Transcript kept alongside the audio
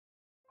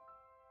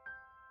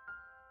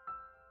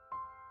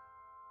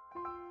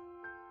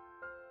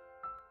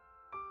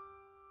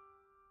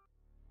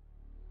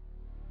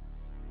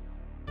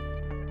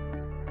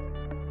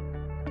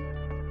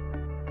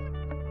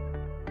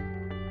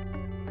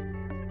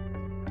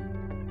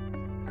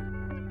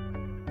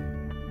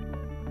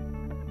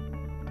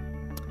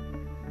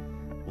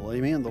Well,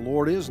 amen. The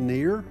Lord is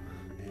near,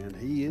 and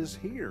He is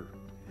here.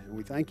 And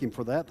we thank Him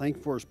for that. Thank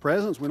Him for His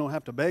presence. We don't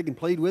have to beg and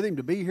plead with Him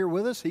to be here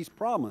with us. He's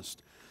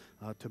promised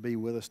to be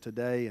with us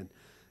today.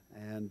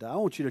 And I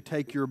want you to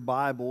take your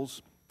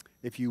Bibles,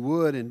 if you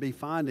would, and be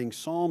finding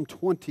Psalm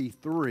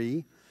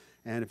 23.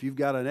 And if you've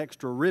got an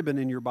extra ribbon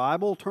in your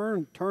Bible,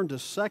 turn to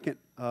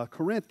 2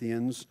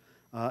 Corinthians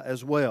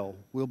as well.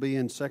 We'll be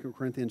in 2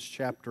 Corinthians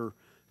chapter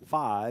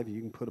 5.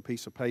 You can put a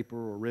piece of paper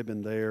or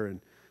ribbon there,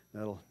 and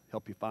that'll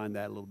help you find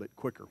that a little bit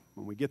quicker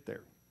when we get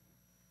there.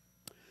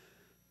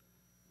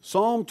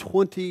 Psalm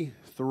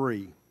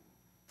 23.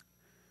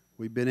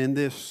 We've been in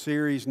this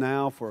series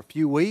now for a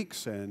few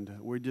weeks, and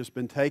we've just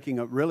been taking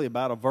really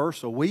about a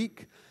verse a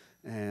week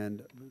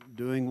and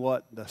doing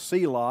what the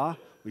Selah.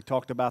 We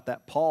talked about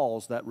that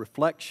pause, that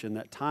reflection,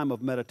 that time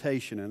of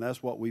meditation, and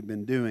that's what we've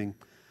been doing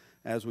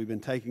as we've been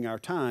taking our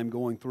time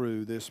going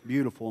through this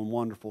beautiful and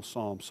wonderful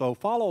psalm. So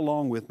follow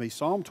along with me,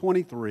 Psalm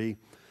 23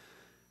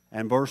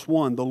 and verse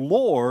 1. The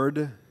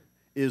Lord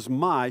is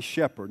my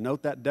shepherd.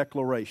 Note that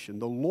declaration.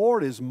 The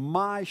Lord is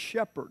my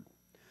shepherd.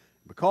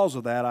 Because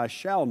of that, I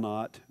shall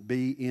not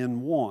be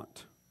in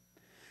want.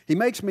 He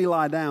makes me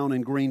lie down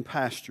in green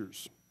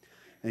pastures,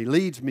 and He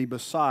leads me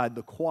beside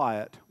the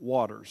quiet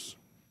waters.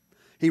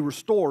 He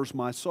restores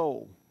my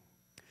soul.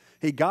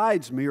 He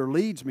guides me or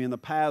leads me in the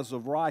paths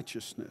of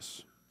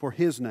righteousness for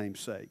His name's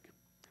sake.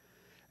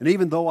 And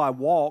even though I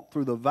walk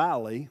through the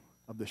valley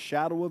of the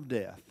shadow of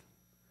death,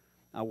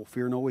 I will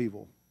fear no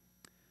evil.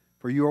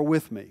 For You are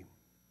with me.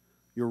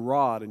 Your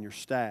rod and Your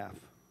staff,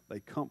 they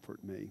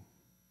comfort me.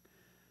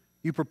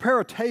 You prepare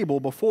a table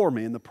before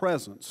me in the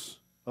presence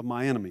of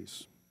my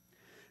enemies,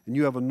 and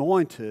You have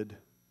anointed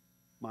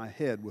my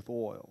head with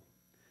oil.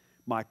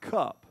 My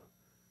cup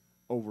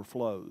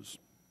overflows.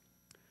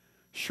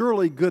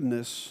 Surely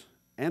goodness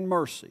and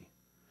mercy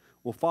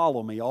will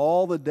follow me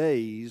all the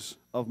days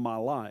of my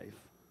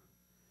life,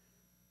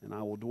 and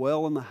I will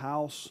dwell in the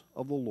house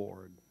of the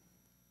Lord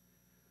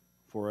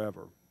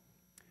forever.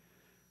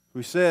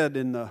 We said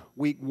in the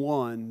week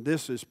one,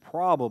 this is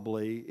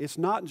probably, it's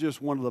not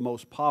just one of the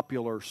most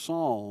popular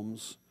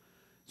psalms,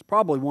 it's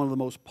probably one of the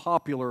most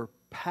popular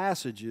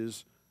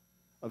passages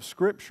of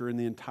Scripture in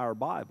the entire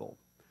Bible.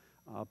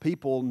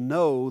 People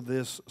know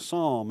this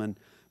psalm, and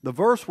the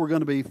verse we're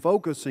going to be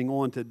focusing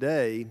on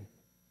today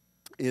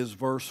is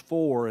verse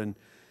 4, and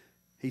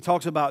he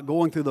talks about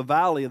going through the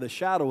valley of the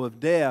shadow of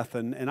death,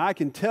 and I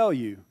can tell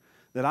you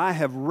that I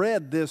have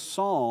read this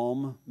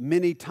psalm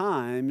many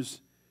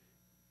times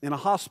in a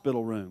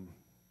hospital room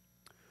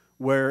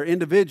where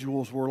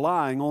individuals were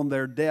lying on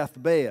their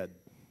deathbed,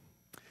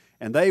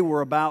 and they were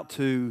about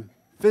to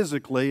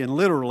physically and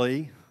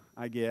literally,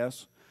 I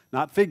guess,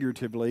 not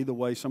figuratively the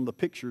way some of the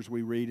pictures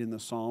we read in the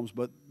Psalms,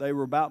 but they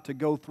were about to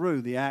go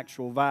through the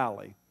actual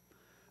valley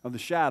of the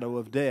shadow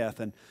of death.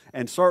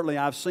 And certainly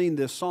I've seen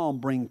this psalm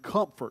bring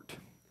comfort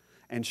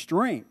and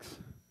strength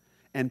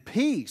and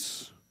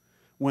peace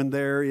when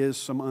there is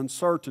some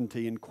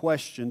uncertainty and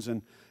questions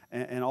and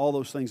all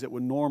those things that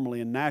would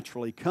normally and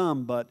naturally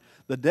come. But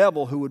the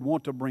devil, who would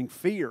want to bring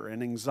fear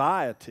and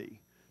anxiety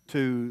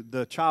to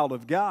the child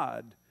of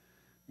God,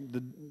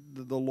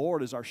 the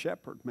Lord is our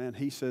shepherd, man.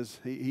 He says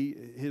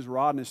His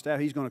rod and His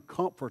staff, He's going to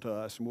comfort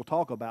us, and we'll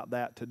talk about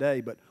that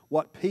today. But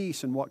what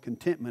peace and what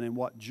contentment and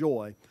what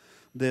joy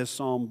this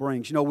psalm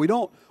brings. You know, we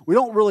don't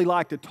really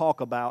like to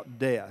talk about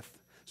death.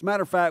 As a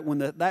matter of fact, when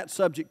that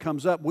subject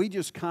comes up, we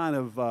just kind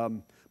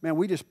of,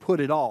 we just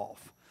put it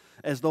off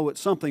as though it's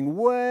something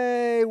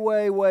way,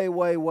 way, way,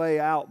 way, way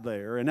out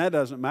there. And that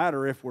doesn't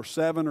matter if we're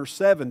 7 or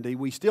 70.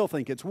 We still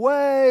think it's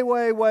way,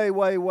 way, way,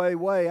 way, way,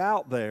 way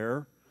out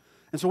there.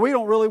 And so we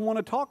don't really want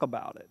to talk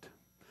about it.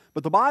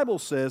 But the Bible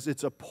says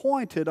it's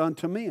appointed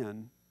unto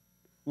men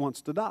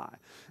once to die.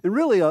 And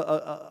really,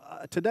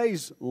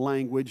 today's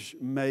language,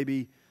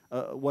 maybe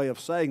a way of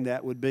saying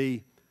that would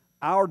be,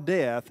 our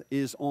death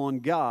is on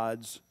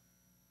God's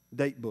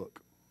date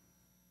book.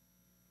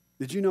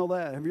 Did you know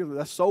that?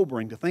 That's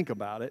sobering to think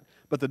about it.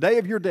 But the day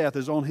of your death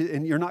is on His,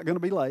 and you're not going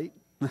to be late.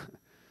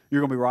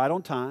 You're going to be right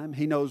on time.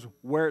 He knows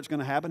where it's going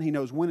to happen. He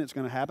knows when it's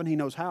going to happen. He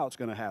knows how it's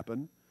going to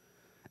happen.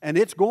 And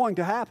it's going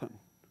to happen.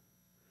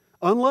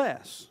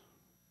 Unless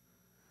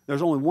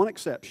there's only one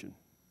exception.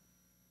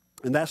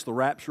 And that's the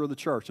rapture of the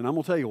church. And I'm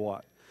going to tell you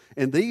what.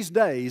 In these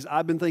days,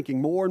 I've been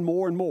thinking more and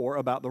more and more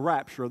about the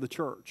rapture of the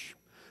church.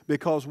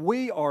 Because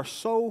we are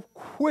so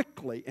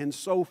quickly and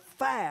so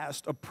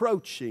fast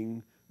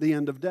approaching the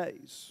end of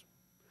days.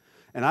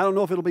 And I don't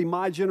know if it'll be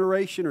my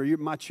generation or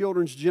my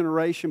children's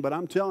generation, but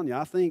I'm telling you,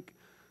 I think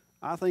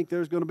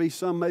there's going to be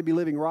some maybe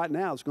living right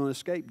now that's going to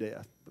escape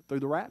death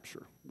through the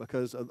rapture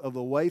because of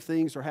the way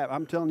things are happening.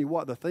 I'm telling you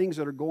what, the things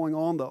that are going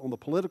on the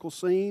political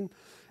scene,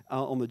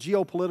 on the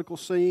geopolitical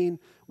scene,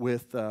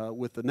 with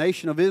the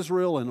nation of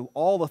Israel and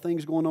all the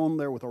things going on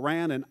there with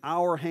Iran, and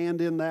our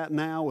hand in that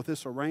now with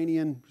this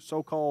Iranian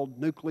so-called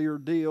nuclear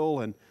deal,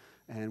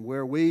 and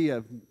where we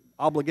have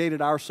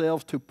obligated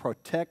ourselves to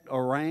protect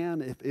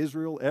Iran if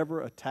Israel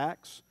ever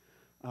attacks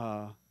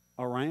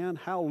Iran.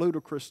 How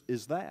ludicrous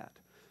is that?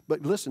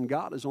 But listen,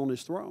 God is on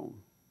His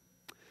throne.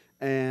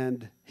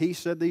 And he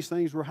said these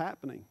things were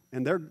happening,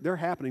 and they're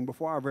happening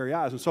before our very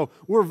eyes. And so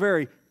we're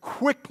very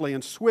quickly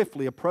and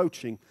swiftly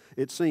approaching,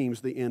 it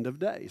seems, the end of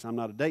days. I'm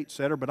not a date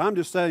setter, but I'm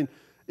just saying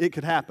it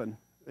could happen.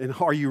 And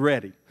are you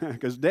ready?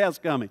 Because death's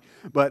coming.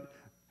 But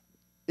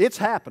it's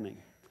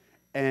happening.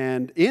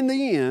 And in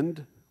the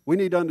end, we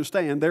need to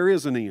understand there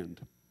is an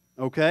end,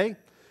 okay?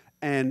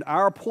 And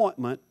our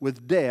appointment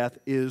with death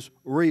is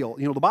real.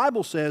 You know, the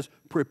Bible says,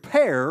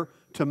 prepare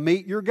to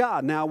meet your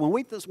God. Now, when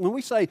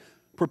we say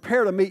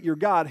prepare to meet your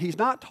God, he's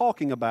not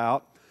talking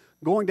about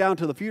going down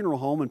to the funeral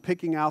home and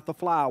picking out the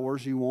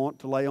flowers you want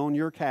to lay on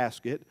your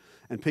casket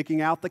and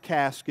picking out the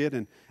casket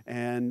and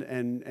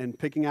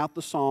picking out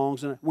the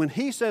songs. And when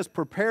he says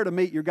prepare to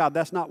meet your God,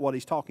 that's not what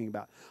he's talking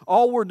about.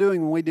 All we're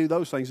doing when we do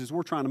those things is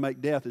we're trying to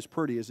make death as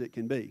pretty as it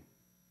can be.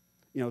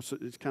 You know, so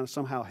it kind of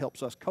somehow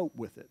helps us cope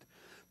with it.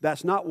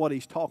 That's not what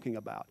he's talking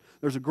about.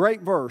 There's a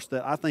great verse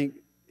that I think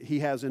he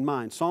has in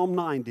mind. Psalm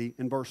 90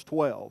 in verse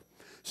 12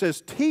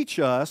 says, teach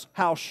us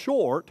how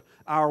short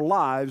our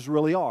lives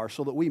really are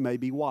so that we may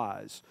be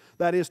wise.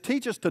 That is,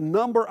 teach us to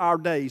number our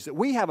days, that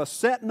we have a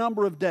set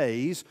number of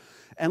days.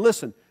 And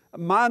listen,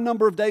 my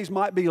number of days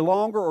might be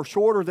longer or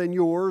shorter than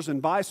yours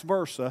and vice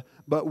versa,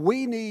 but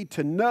we need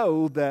to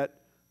know that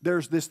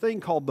there's this thing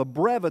called the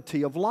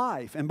brevity of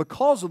life. And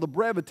because of the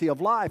brevity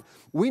of life,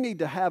 we need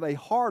to have a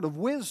heart of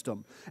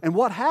wisdom. And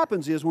what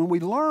happens is when we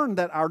learn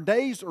that our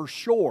days are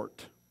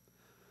short,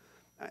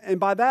 and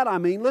by that I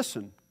mean,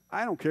 listen,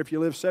 I don't care if you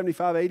live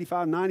 75,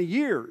 85, 90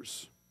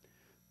 years.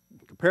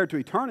 Compared to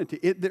eternity,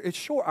 it's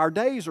short. Our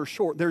days are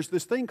short. There's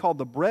this thing called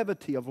the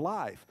brevity of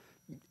life.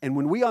 And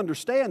when we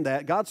understand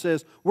that, God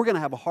says we're going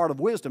to have a heart of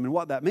wisdom. And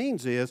what that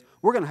means is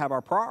we're going to have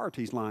our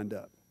priorities lined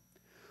up.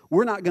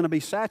 We're not going to be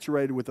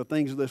saturated with the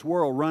things of this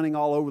world, running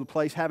all over the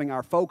place, having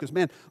our focus.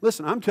 Man,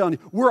 listen, I'm telling you,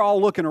 we're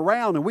all looking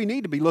around, and we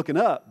need to be looking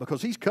up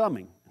because He's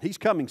coming. He's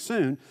coming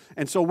soon.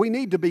 And so we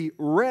need to be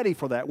ready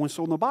for that.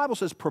 So when the Bible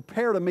says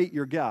prepare to meet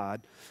your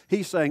God,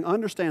 He's saying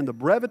understand the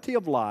brevity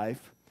of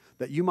life,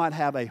 that you might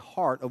have a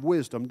heart of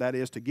wisdom, that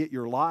is to get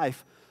your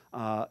life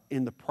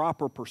in the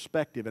proper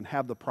perspective and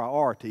have the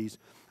priorities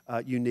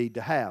you need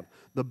to have.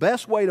 The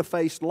best way to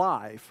face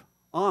life,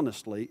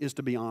 honestly, is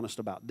to be honest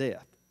about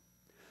death.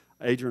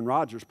 Adrian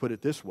Rogers put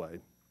it this way.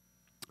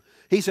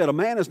 He said, a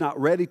man is not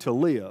ready to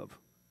live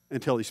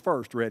until he's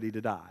first ready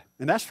to die.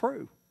 And that's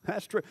true.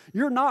 That's true.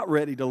 You're not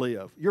ready to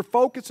live. Your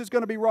focus is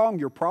going to be wrong.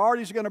 Your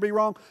priorities are going to be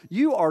wrong.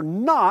 You are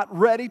not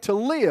ready to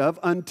live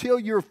until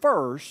you're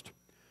first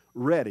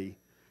ready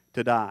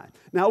to die.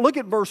 Now look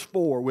at verse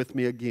 4 with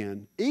me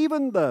again.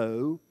 Even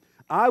though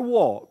I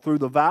walk through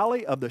the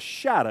valley of the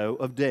shadow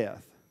of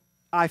death,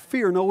 I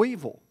fear no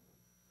evil.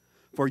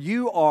 For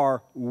you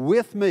are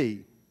with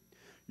me.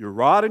 Your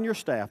rod and your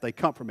staff, they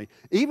comfort me.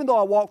 Even though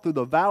I walk through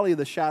the valley of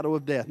the shadow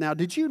of death. Now,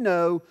 did you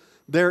know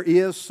there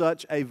is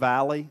such a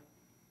valley?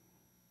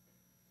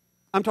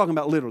 I'm talking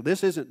about literal.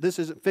 This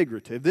isn't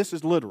figurative. This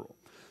is literal.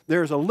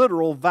 There's a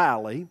literal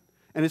valley,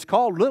 and it's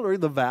called literally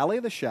the valley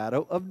of the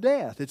shadow of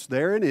death. It's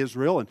there in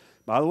Israel. And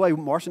by the way,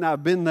 Marcia and I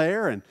have been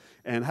there.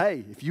 And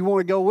hey, if you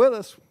want to go with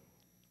us,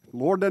 the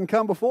Lord doesn't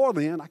come before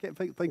then. I can't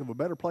think of a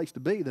better place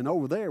to be than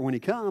over there when He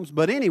comes.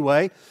 But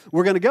anyway,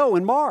 we're going to go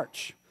in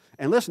March.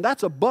 And listen,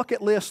 that's a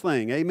bucket list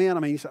thing, amen? I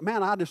mean, you say,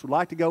 man, I just would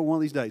like to go one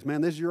of these days.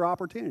 Man, this is your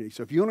opportunity.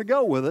 So if you want to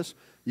go with us,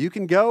 you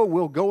can go.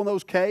 We'll go in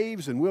those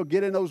caves, and we'll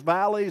get in those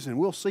valleys, and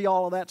we'll see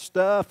all of that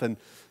stuff. And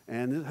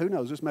who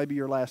knows, this may be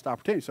your last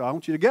opportunity. So I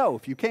want you to go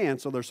if you can.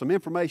 So there's some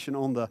information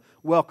on the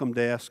welcome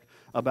desk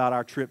about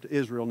our trip to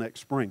Israel next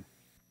spring.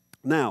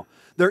 Now,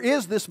 there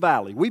is this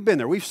valley. We've been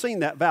there. We've seen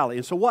that valley.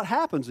 And so what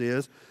happens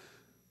is,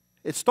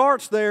 it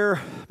starts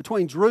there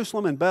between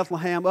Jerusalem and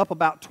Bethlehem, up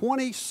about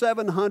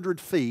 2,700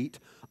 feet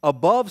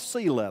above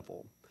sea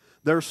level.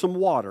 There's some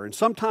water, and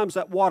sometimes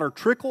that water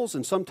trickles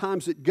and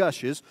sometimes it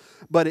gushes,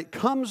 but it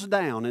comes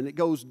down and it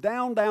goes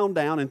down, down,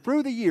 down, and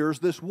through the years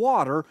this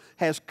water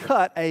has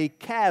cut a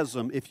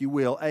chasm, if you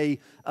will, a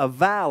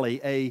valley,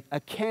 a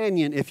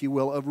canyon, if you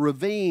will, of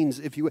ravines,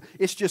 if you will.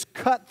 It's just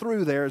cut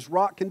through there as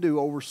rock can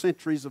do over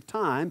centuries of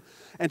time,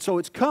 and so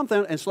it's come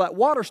down, and so that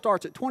water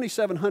starts at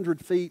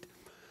 2,700 feet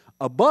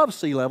above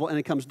sea level, and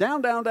it comes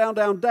down, down, down,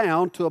 down,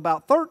 down to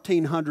about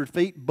 1,300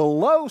 feet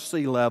below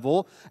sea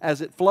level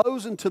as it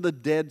flows into the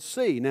Dead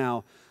Sea.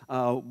 Now,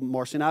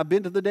 Marcy and I have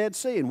been to the Dead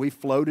Sea, and we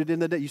floated in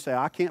the Dead Sea. You say,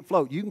 I can't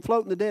float. You can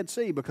float in the Dead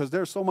Sea because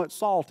there's so much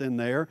salt in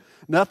there.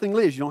 Nothing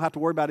lives. You don't have to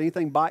worry about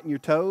anything biting your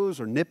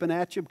toes or nipping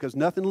at you because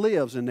nothing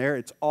lives in there.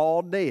 It's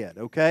all dead,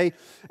 okay?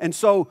 And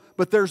so,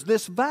 but there's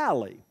this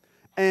valley.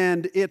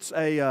 And it's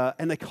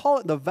and they call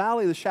it the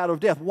valley of the shadow of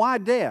death. Why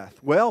death?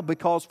 Well,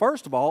 because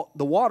first of all,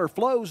 the water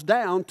flows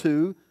down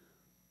to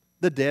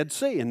the Dead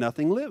Sea and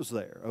nothing lives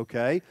there,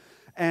 okay?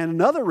 And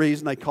another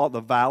reason they call it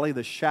the valley of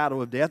the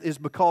shadow of death is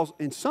because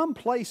in some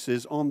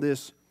places on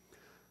this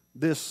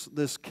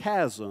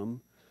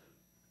chasm,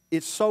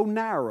 it's so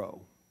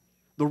narrow.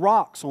 The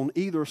rocks on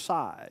either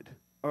side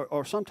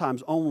are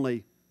sometimes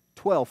only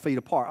 12 feet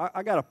apart.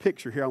 I got a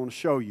picture here I want to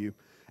show you.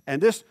 And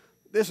this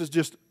is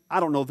just, I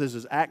don't know if this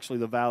is actually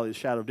the valley of the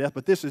shadow of death,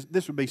 but this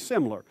would be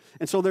similar.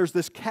 And so there's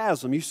this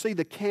chasm. You see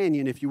the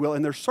canyon, if you will,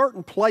 and there's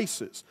certain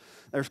places.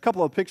 There's a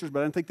couple of pictures, but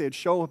I didn't think they'd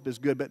show up as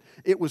good. But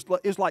it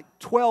was like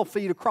 12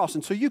 feet across.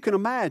 And so you can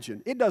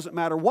imagine, it doesn't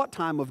matter what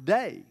time of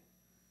day.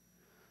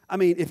 I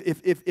mean,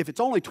 if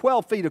it's only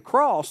 12 feet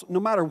across, no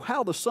matter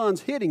how the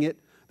sun's hitting it,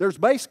 there's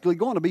basically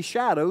going to be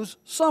shadows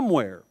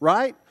somewhere,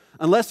 right?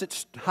 Unless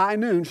it's high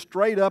noon,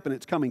 straight up, and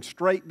it's coming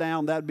straight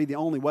down, that'd be the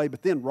only way.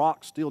 But then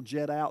rocks still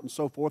jet out and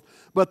so forth.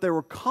 But there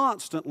were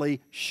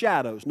constantly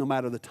shadows, no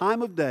matter the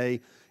time of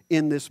day,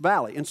 in this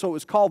valley. And so it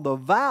was called the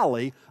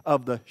Valley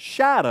of the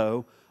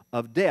Shadow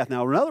of Death.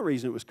 Now, another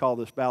reason it was called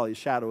this Valley of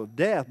Shadow of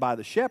Death by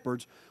the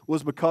shepherds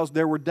was because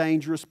there were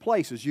dangerous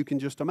places. You can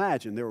just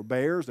imagine. There were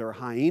bears, there were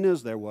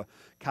hyenas, there were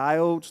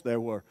coyotes,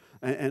 there were,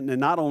 and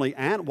not only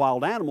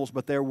wild animals,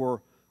 but there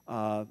were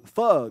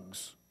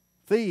thugs,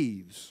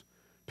 thieves,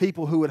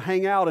 people who would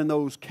hang out in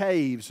those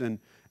caves, and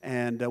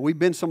we've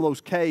been in some of those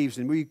caves,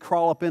 and we'd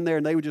crawl up in there,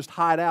 and they would just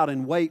hide out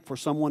and wait for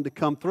someone to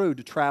come through,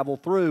 to travel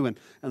through, and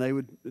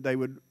they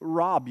would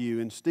rob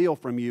you and steal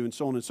from you, and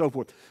so on and so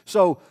forth.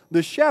 So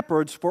the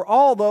shepherds, for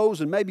all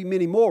those and maybe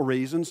many more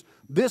reasons,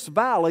 this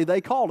valley,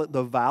 they called it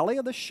the Valley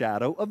of the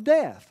Shadow of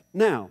Death.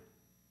 Now,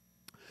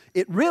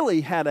 it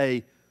really had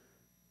a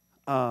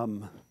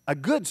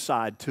good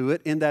side to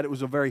it in that it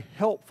was a very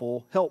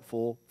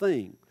helpful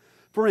thing.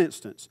 For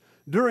instance,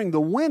 during the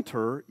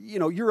winter,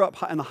 you're up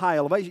in the high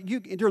elevation.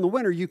 During the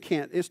winter, you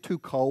can't. It's too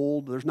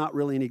cold. There's not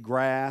really any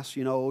grass.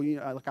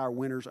 Like our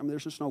winters. I mean,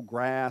 there's just no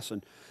grass.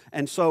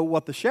 And so,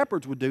 what the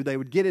shepherds would do, they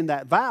would get in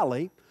that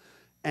valley,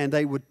 and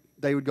they would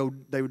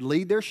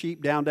lead their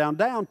sheep down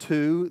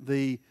to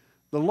the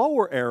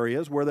lower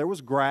areas where there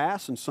was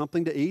grass and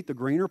something to eat, the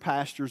greener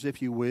pastures,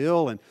 if you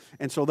will.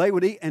 And so they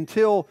would eat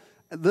until.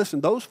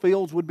 Listen, those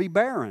fields would be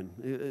barren.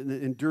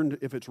 And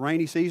if it's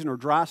rainy season or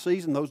dry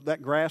season,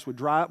 that grass would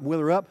dry up and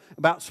wither up.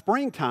 About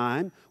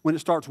springtime, when it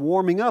starts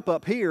warming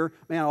up here,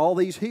 man, all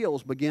these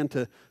hills begin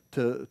to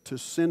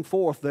send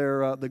forth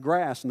the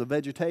grass and the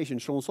vegetation,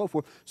 so on and so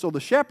forth. So the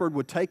shepherd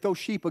would take those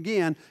sheep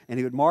again, and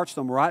he would march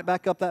them right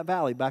back up that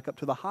valley, back up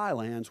to the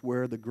highlands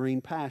where the green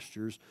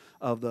pastures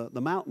of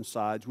the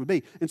mountainsides would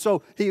be. And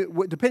so,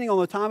 depending on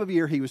the time of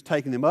year, he was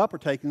taking them up or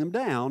taking them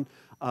down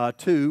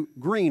to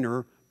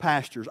greener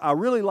pastures. I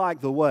really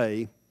like the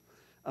way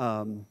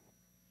Max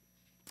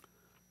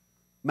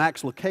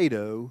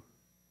Lucado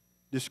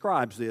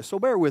describes this. So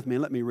bear with me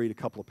and let me read a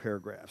couple of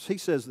paragraphs.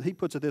 He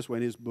puts it this way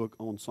in his book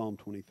on Psalm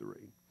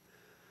 23.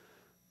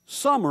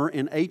 Summer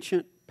in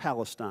ancient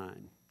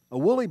Palestine. A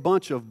woolly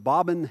bunch of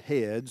bobbin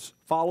heads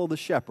follow the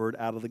shepherd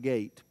out of the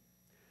gate.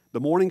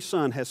 The morning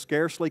sun has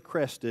scarcely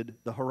crested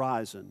the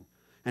horizon,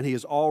 and he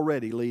is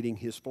already leading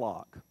his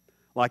flock.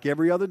 Like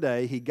every other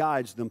day, he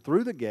guides them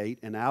through the gate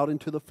and out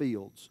into the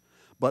fields.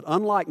 But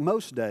unlike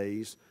most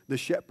days, the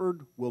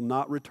shepherd will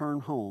not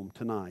return home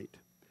tonight.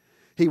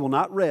 He will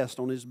not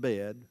rest on his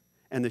bed,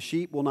 and the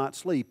sheep will not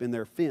sleep in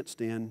their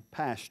fenced-in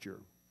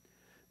pasture.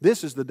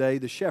 This is the day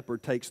the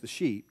shepherd takes the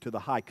sheep to the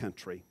high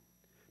country.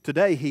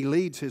 Today he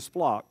leads his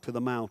flock to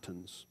the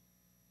mountains.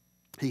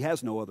 He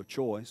has no other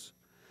choice.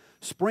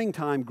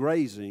 Springtime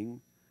grazing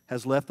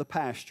has left the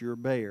pasture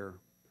bare,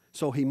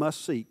 so he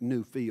must seek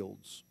new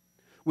fields.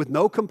 With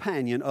no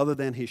companion other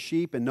than his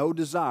sheep and no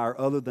desire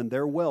other than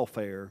their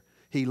welfare,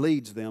 he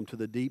leads them to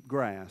the deep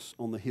grass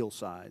on the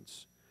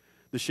hillsides.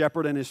 The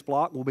shepherd and his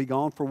flock will be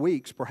gone for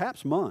weeks,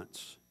 perhaps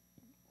months.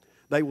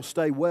 They will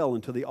stay well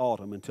into the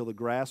autumn until the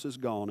grass is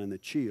gone and the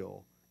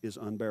chill is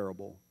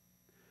unbearable.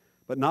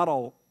 But not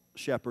all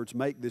shepherds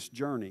make this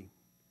journey.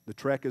 The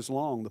trek is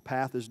long, the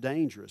path is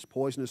dangerous.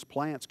 Poisonous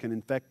plants can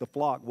infect the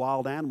flock.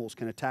 Wild animals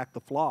can attack the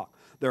flock.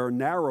 There are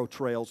narrow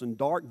trails and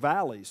dark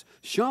valleys.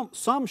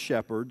 Some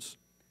shepherds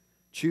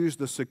choose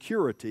the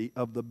security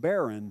of the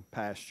barren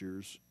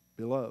pastures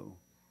below,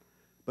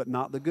 but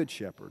not the good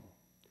shepherd.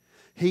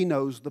 He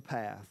knows the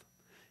path.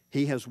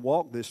 He has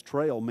walked this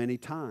trail many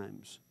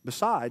times.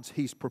 Besides,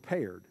 he's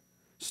prepared,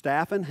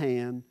 staff in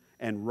hand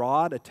and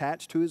rod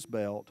attached to his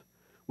belt.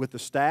 With the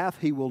staff,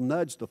 he will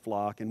nudge the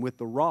flock, and with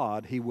the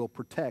rod, he will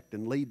protect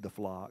and lead the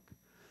flock.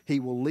 He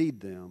will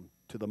lead them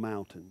to the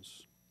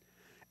mountains.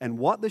 And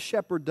what the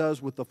shepherd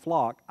does with the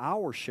flock,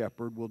 our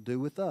shepherd will do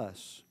with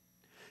us.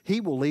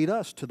 He will lead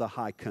us to the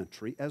high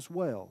country as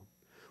well.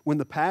 When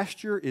the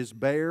pasture is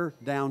bare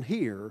down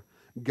here,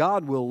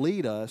 God will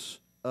lead us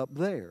up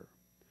there.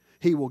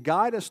 He will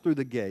guide us through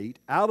the gate,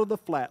 out of the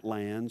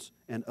flatlands,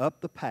 and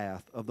up the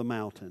path of the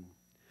mountain.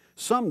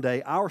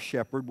 Someday our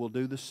shepherd will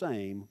do the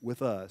same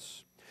with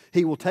us.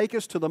 He will take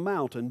us to the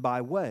mountain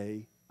by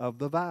way of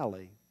the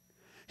valley.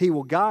 He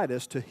will guide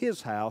us to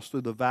his house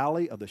through the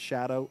valley of the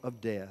shadow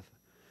of death.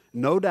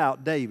 No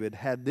doubt David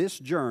had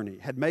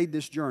made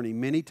this journey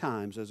many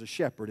times as a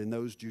shepherd in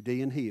those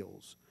Judean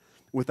hills.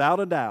 Without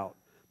a doubt,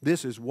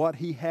 this is what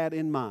he had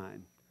in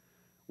mind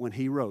when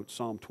he wrote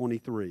Psalm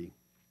 23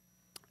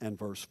 and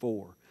verse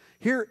 4.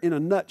 Here in a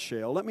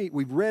nutshell,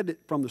 we've read it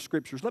from the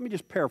Scriptures. Let me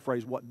just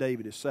paraphrase what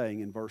David is saying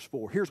in verse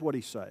 4. Here's what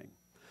he's saying.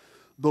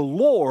 The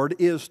Lord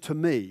is to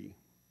me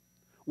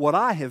what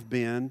I have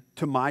been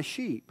to my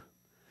sheep.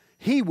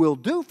 He will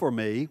do for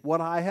me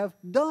what I have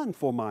done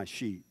for my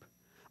sheep.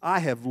 I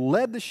have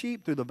led the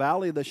sheep through the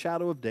valley of the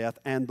shadow of death,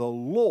 and the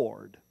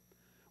Lord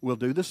will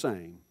do the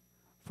same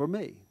for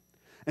me.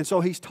 And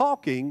so he's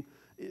talking,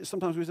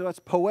 sometimes we say that's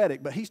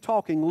poetic, but he's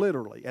talking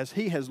literally, as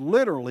he has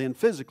literally and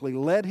physically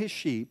led his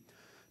sheep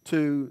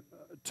to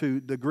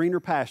the greener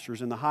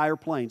pastures and the higher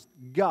plains.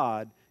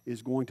 God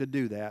is going to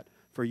do that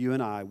for you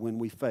and I when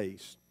we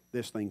face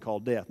this thing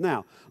called death.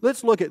 Now,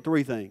 let's look at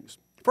three things.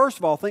 First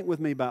of all, think with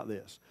me about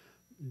this.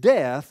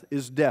 Death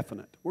is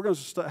definite. We're going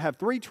to have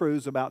three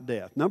truths about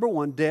death. Number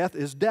one, death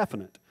is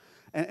definite.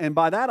 And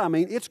by that I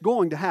mean it's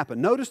going to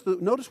happen.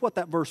 Notice what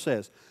that verse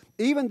says.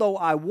 Even though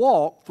I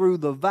walk through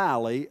the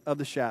valley of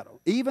the shadow.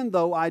 Even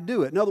though I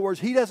do it. In other words,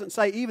 he doesn't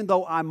say even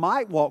though I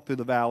might walk through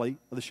the valley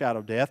of the shadow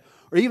of death,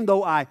 or even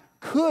though I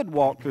could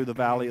walk through the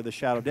valley of the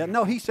shadow of death.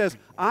 No, he says,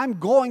 I'm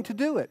going to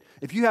do it.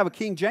 If you have a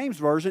King James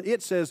Version,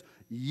 it says,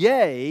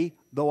 yea,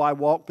 though I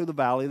walk through the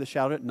valley of the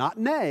shadow of death. Not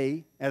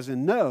nay, as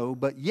in no,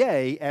 but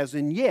yea, as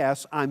in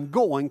yes, I'm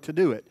going to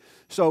do it.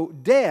 So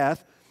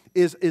death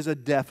is a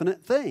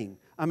definite thing.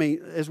 I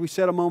mean, as we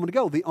said a moment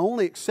ago, the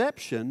only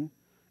exception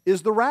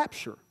is the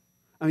rapture.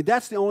 I mean,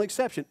 that's the only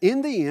exception.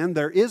 In the end,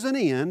 there is an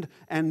end,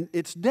 and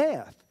it's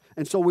death.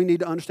 And so we need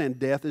to understand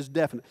death is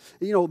definite.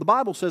 You know, the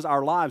Bible says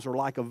our lives are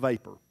like a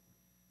vapor.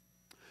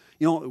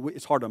 You know,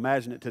 it's hard to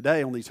imagine it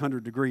today on these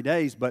 100-degree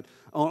days, but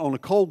on a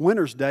cold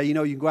winter's day, you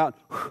know, you can go out,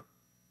 you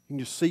can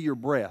just see your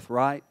breath,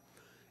 right?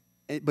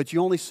 But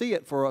you only see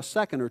it for a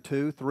second or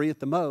two, 3 at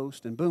the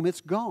most, and boom,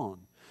 it's gone.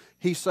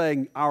 He's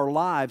saying our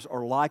lives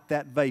are like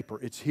that vapor.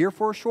 It's here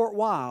for a short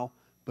while,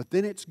 but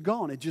then it's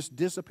gone. It just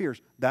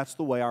disappears. That's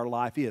the way our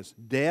life is.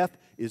 Death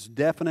is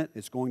definite.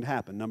 It's going to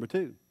happen. Number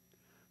two,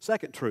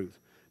 second truth.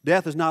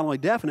 Death is not only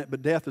definite,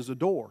 but death is a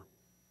door.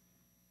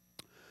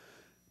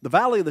 The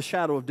valley of the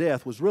shadow of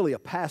death was really a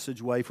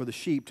passageway for the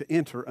sheep to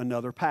enter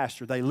another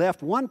pasture. They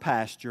left one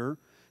pasture,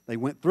 they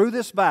went through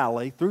this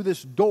valley, through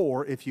this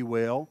door, if you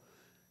will,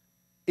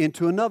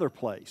 into another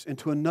place,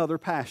 into another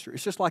pasture.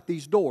 It's just like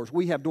these doors.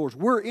 We have doors.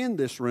 We're in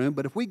this room,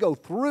 but if we go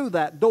through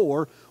that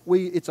door,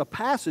 it's a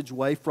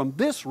passageway from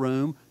this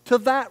room to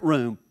that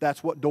room.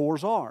 That's what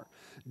doors are.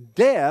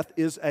 Death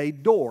is a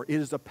door. It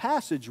is a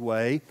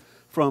passageway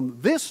from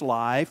this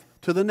life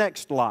to the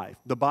next life.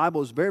 The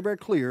Bible is very, very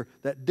clear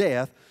that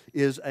death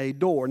is a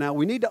door. Now,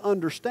 we need to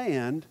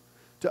understand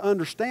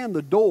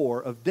the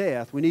door of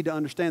death, we need to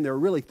understand there are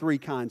really 3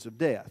 kinds of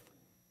death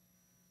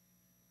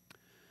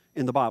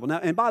in the Bible. Now,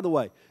 and by the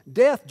way,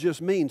 death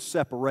just means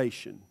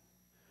separation.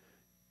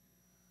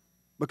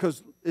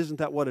 Because isn't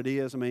that what it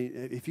is? I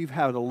mean, if you've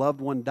had a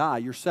loved one die,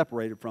 you're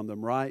separated from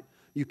them, right?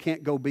 You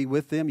can't go be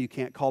with them. You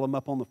can't call them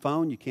up on the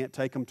phone. You can't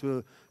take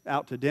them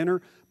out to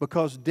dinner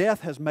because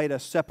death has made a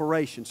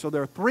separation. So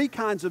there are 3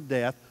 kinds of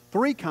death,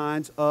 3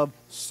 kinds of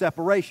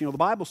separation. You know, the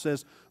Bible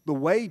says the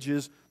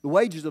wages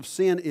of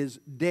sin is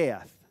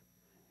death.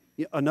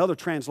 Another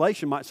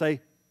translation might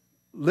say,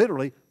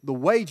 literally, the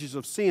wages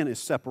of sin is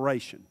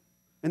separation.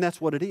 And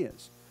that's what it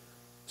is.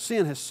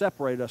 Sin has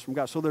separated us from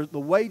God. So the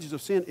wages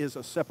of sin is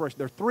a separation.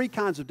 There are 3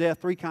 kinds of death,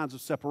 3 kinds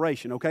of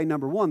separation. Okay,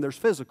 number 1, there's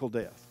physical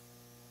death.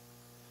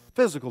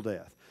 Physical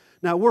death.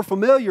 Now, we're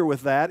familiar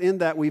with that in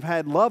that we've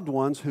had loved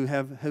ones who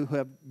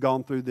have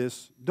gone through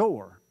this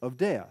door of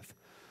death.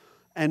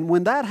 And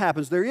when that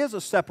happens, there is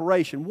a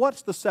separation.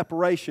 What's the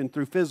separation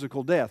through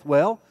physical death?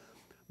 Well,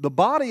 the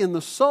body and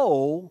the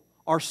soul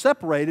are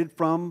separated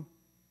from,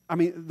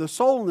 the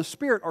soul and the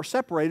spirit are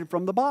separated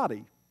from the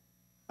body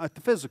at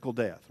the physical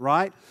death,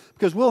 right?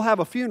 Because we'll have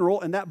a funeral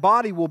and that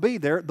body will be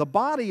there. The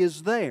body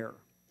is there,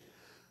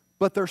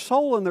 but their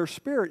soul and their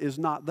spirit is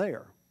not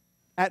there.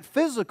 At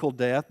physical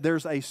death,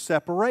 there's a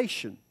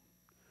separation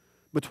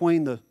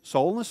between the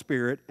soul and the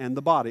spirit and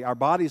the body. Our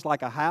body is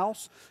like a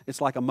house. It's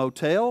like a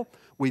motel.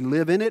 We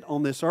live in it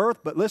on this earth.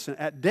 But listen,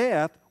 at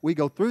death, we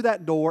go through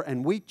that door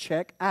and we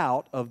check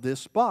out of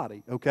this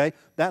body, okay?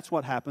 That's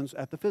what happens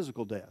at the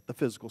physical death, the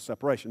physical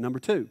separation. Number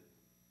 2,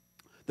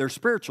 there's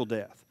spiritual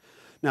death.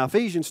 Now,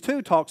 Ephesians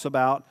 2 talks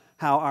about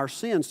how our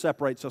sin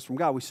separates us from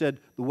God. We said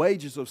the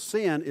wages of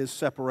sin is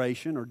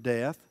separation or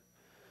death.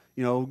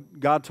 You know,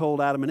 God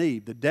told Adam and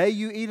Eve, the day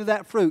you eat of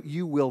that fruit,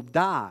 you will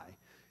die.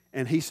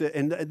 And he said,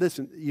 and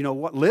listen, you know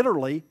what?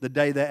 Literally, the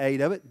day they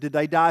ate of it, did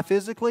they die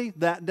physically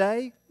that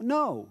day?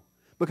 No.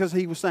 Because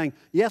he was saying,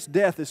 yes,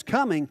 death is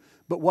coming,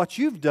 but what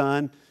you've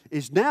done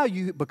is now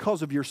you,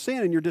 because of your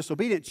sin and your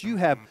disobedience, you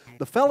have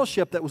the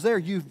fellowship that was there,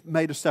 you've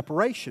made a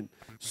separation.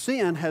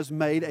 Sin has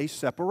made a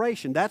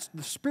separation. That's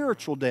the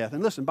spiritual death.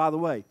 And listen, by the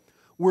way,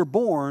 we're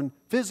born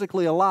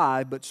physically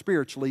alive but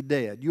spiritually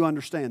dead. You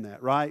understand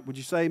that, right? Would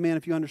you say amen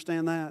if you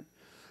understand that?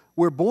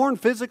 We're born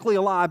physically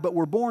alive, but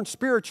we're born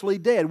spiritually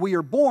dead. We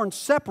are born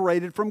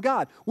separated from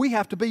God. We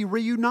have to be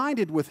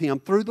reunited with Him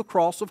through the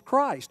cross of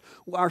Christ.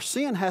 Our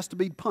sin has to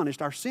be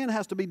punished. Our sin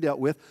has to be dealt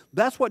with.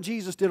 That's what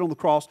Jesus did on the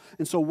cross.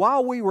 And so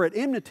while we were at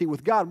enmity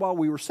with God, while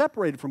we were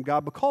separated from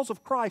God, because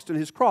of Christ and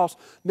His cross,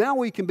 now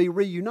we can be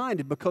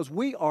reunited because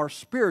we are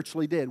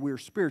spiritually dead. We are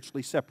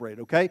spiritually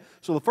separated, okay?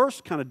 So the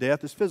first kind of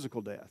death is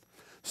physical death.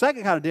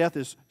 Second kind of death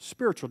is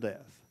spiritual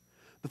death.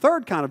 The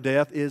third kind of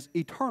death is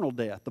eternal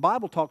death. The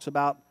Bible talks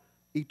about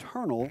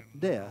eternal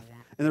death.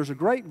 And there's a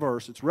great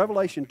verse. It's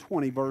Revelation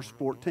 20, verse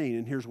 14,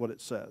 and here's what it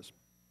says.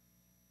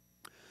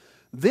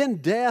 Then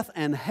death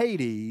and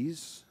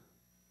Hades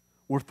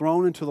were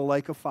thrown into the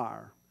lake of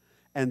fire.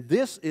 And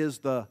this is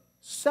the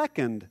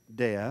second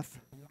death,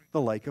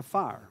 the lake of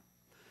fire.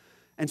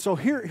 And so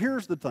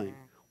here's the thing.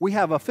 We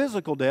have a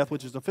physical death,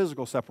 which is a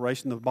physical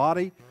separation. The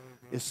body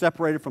is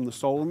separated from the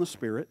soul and the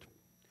spirit.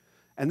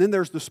 And then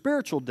there's the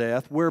spiritual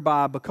death,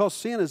 whereby because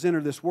sin has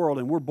entered this world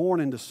and we're born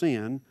into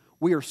sin,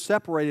 we are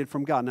separated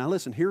from God. Now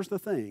listen, here's the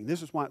thing.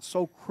 This is why it's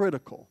so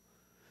critical.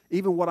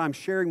 Even what I'm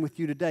sharing with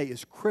you today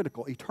is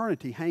critical.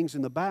 Eternity hangs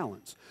in the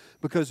balance.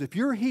 Because if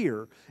you're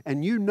here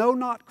and you know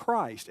not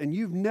Christ and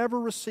you've never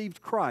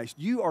received Christ,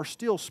 you are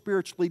still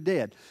spiritually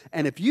dead.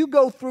 And if you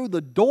go through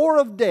the door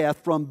of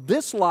death from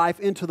this life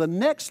into the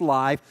next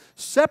life,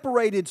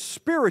 separated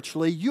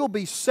spiritually, you'll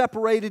be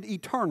separated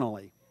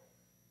eternally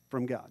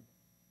from God.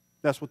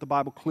 That's what the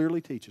Bible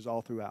clearly teaches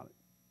all throughout it.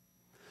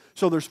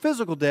 So there's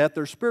physical death,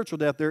 there's spiritual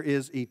death, there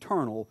is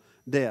eternal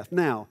death.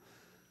 Now,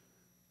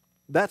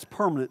 that's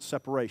permanent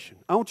separation.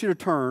 I want you to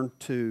turn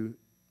to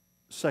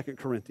 2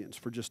 Corinthians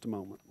for just a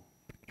moment.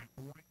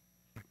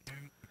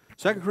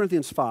 2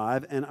 Corinthians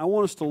 5, and I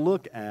want us to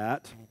look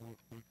at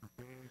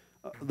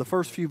the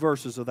first few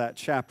verses of that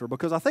chapter,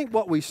 because I think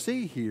what we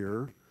see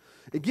here,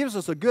 it gives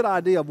us a good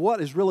idea of what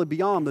is really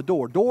beyond the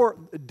door.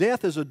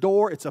 Death is a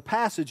door, it's a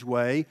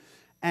passageway,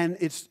 and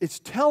it's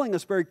telling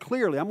us very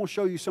clearly. I'm going to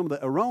show you some of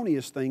the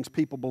erroneous things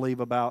people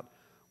believe about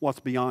what's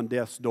beyond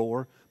death's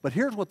door. But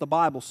here's what the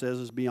Bible says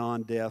is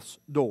beyond death's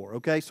door.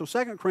 Okay, so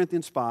 2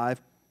 Corinthians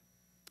 5.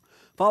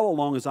 Follow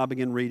along as I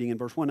begin reading in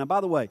verse 1. Now, by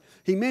the way,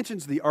 he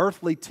mentions the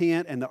earthly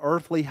tent and the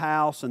earthly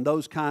house and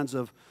those kinds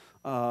of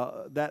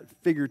that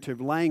figurative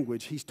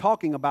language. He's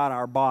talking about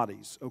our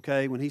bodies,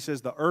 okay? When he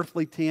says the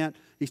earthly tent,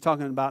 he's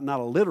talking about not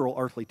a literal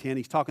earthly tent.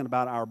 He's talking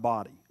about our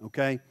body,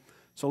 okay?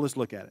 So let's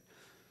look at it.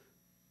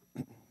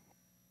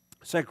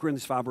 2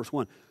 Corinthians 5, verse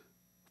 1.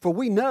 For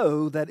we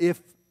know that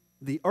if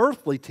the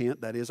earthly tent,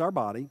 that is our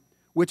body,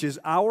 which is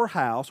our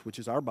house, which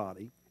is our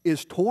body,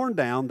 is torn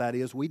down, that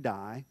is, we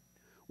die,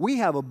 we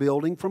have a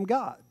building from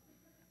God,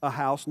 a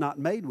house not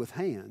made with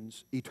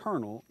hands,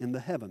 eternal in the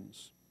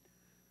heavens.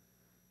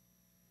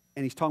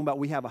 And he's talking about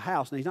we have a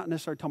house. Now, he's not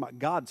necessarily talking about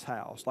God's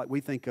house, like we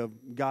think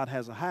of God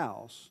has a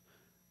house,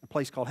 a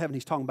place called heaven.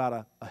 He's talking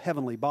about a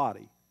heavenly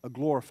body, a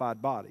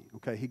glorified body.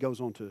 Okay, he goes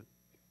on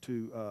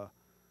to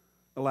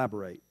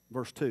elaborate.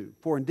 Verse 2,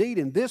 for indeed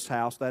in this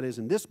house, that is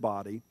in this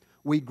body,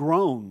 we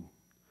groan,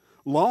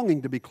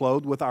 longing to be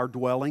clothed with our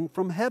dwelling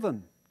from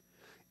heaven,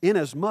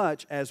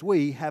 inasmuch as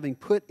we, having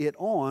put it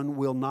on,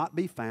 will not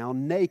be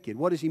found naked.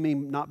 What does he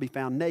mean not be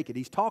found naked?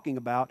 He's talking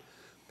about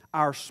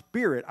our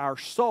spirit, our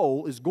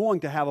soul is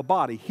going to have a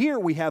body. Here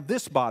we have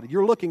this body.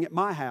 You're looking at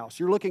my house.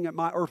 You're looking at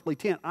my earthly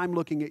tent. I'm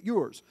looking at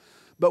yours.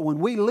 But when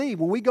we leave,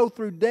 when we go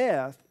through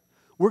death,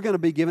 we're going to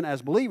be given,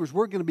 as believers,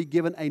 we're going to be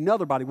given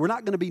another body. We're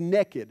not going to be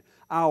naked.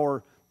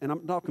 And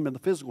I'm talking about the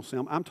physical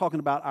self, I'm talking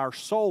about our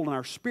soul and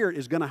our spirit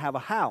is going to have a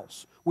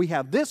house. We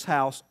have this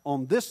house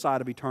on this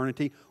side of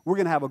eternity. We're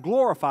going to have a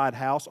glorified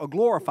house, a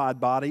glorified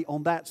body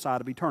on that side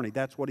of eternity.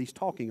 That's what he's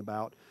talking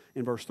about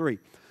in verse 3.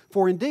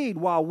 For indeed,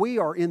 while we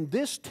are in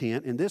this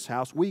tent, in this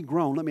house, we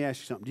groan. Let me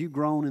ask you something. Do you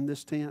groan in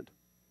this tent?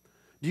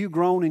 Do you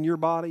groan in your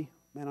body?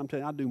 Man, I'm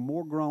telling you, I do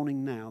more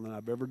groaning now than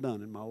I've ever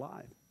done in my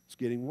life. It's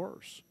getting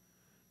worse.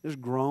 Just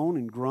groan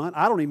and grunt.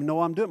 I don't even know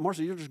what I'm doing.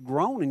 Marcia, you're just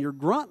groaning. You're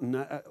grunting.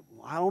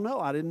 I don't know.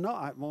 I didn't know.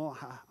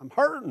 I'm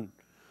hurting.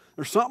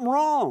 There's something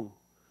wrong.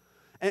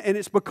 And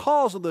it's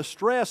because of the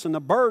stress and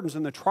the burdens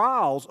and the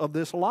trials of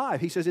this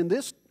life. He says, in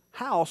this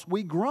house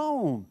we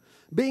groan,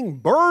 being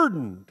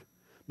burdened,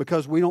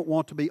 because we don't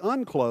want to be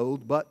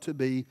unclothed, but to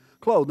be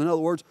clothed. In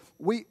other words,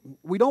 we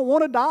don't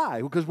want to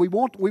die because we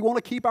want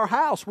to keep our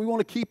house. We want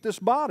to keep this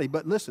body.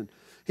 But listen,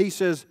 he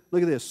says,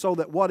 look at this, so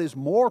that what is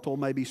mortal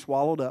may be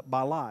swallowed up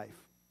by life.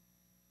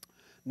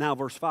 Now,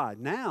 verse 5,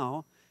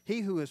 now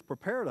he who has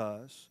prepared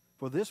us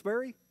for this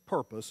very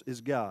purpose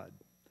is God,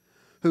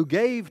 who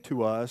gave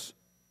to us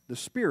the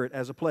Spirit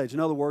as a pledge. In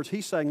other words,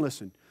 he's saying,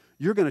 listen,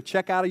 you're going to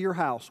check out of your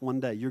house one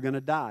day. You're going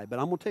to die. But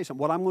I'm going to tell you something.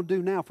 What I'm going to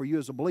do now for you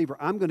as a believer,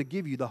 I'm going to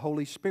give you the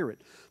Holy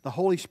Spirit. The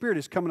Holy Spirit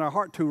is coming to our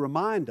heart to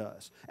remind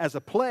us, as a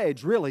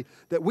pledge, really,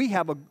 that we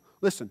have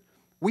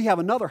we have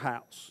another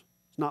house.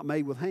 It's not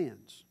made with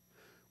hands.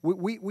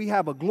 We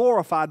have a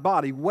glorified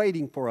body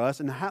waiting for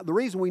us. And the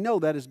reason we know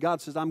that is God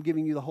says, I'm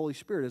giving you the Holy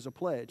Spirit as a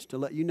pledge to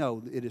let you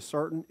know that it is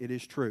certain, it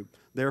is true.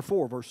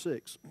 Therefore, verse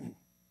 6,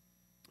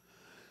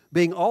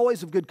 Being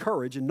always of good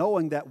courage and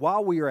knowing that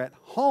while we are at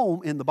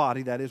home in the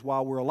body, that is,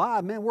 while we're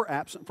alive, man, we're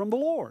absent from the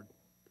Lord.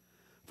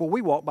 For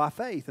we walk by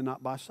faith and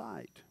not by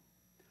sight.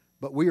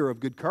 But we are of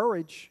good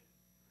courage,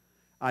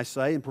 I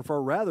say, and prefer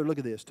rather, look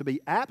at this, to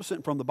be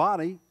absent from the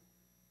body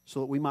so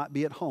that we might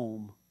be at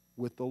home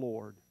with the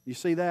Lord. You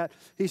see that?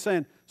 He's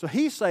saying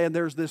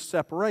there's this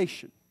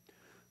separation.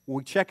 When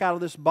we check out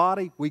of this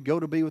body, we go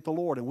to be with the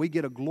Lord, and we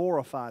get a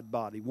glorified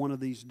body one of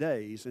these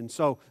days. And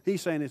so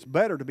he's saying it's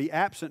better to be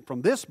absent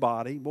from this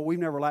body. Well, we've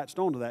never latched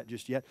onto that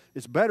just yet.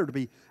 It's better to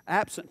be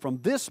absent from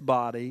this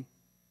body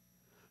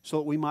so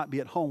that we might be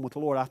at home with the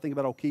Lord. I think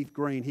about old Keith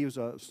Green. He was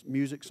a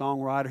music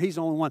songwriter. He's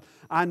the only one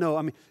I know.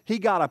 I mean, he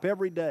got up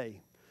every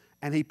day,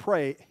 and he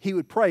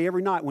would pray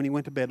every night when he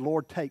went to bed,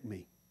 Lord, take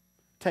me.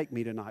 Take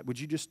me tonight. Would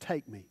you just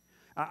take me?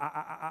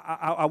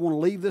 I want to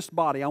leave this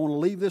body. I want to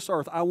leave this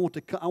earth. I want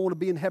to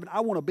be in heaven.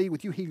 I want to be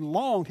with you. He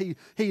longed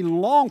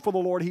for the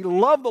Lord. He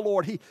loved the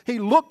Lord. He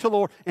looked to the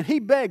Lord, and he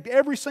begged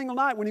every single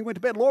night when he went to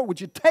bed, Lord, would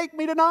you take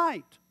me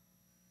tonight?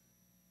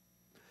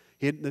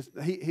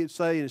 He'd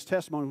say in his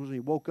testimony when he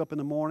woke up in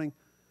the morning,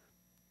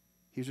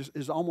 it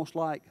was almost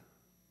like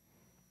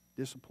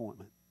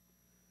disappointment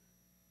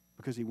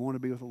because he wanted to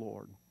be with the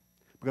Lord.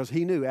 Because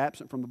he knew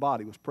absent from the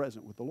body was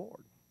present with the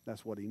Lord.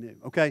 That's what he knew.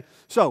 Okay,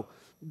 so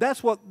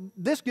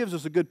this gives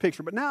us a good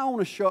picture. But now I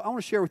want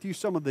to share with you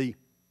some of the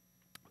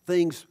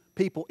things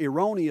people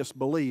erroneously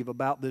believe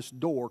about this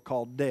door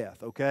called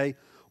death. Okay,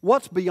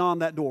 what's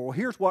beyond that door? Well,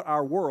 here's what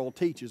our world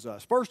teaches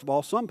us. First of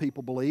all, some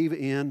people believe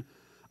in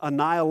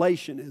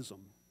annihilationism.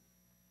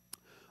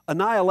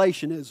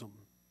 Annihilationism.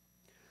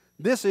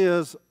 This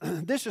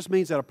just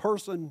means that a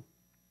person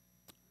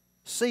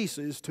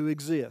ceases to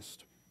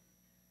exist.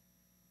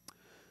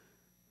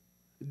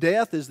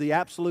 Death is the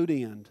absolute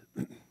end.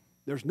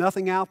 There's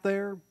nothing out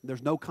there.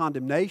 There's no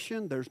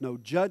condemnation. There's no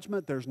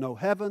judgment. There's no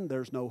heaven.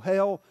 There's no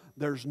hell.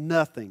 There's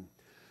nothing.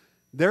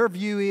 Their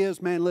view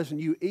is, man, listen,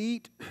 you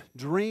eat,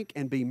 drink,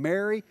 and be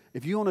merry.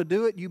 If you want to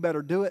do it, you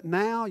better do it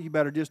now. You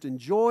better just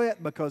enjoy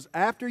it because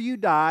after you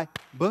die,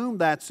 boom,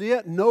 that's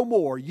it. No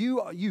more.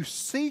 You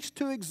cease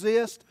to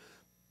exist.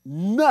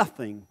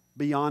 Nothing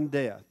beyond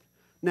death.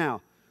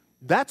 Now,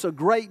 that's a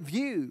great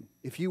view.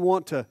 If you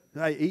want to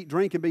eat,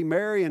 drink, and be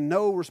merry and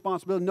no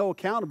responsibility, no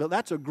accountability,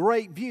 that's a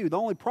great view. The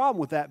only problem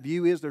with that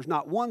view is there's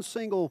not one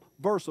single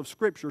verse of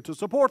Scripture to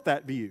support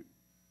that view.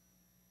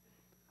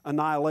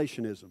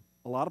 Annihilationism.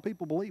 A lot of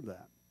people believe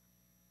that.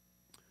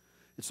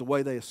 It's the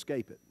way they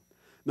escape it.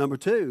 Number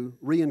two,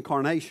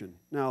 reincarnation.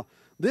 Now,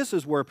 this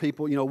is where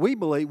people,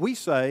 we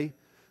say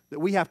that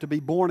we have to be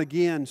born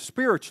again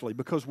spiritually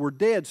because we're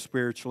dead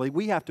spiritually.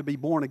 We have to be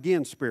born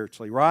again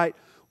spiritually, right?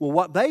 Well,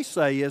 what they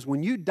say is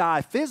when you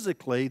die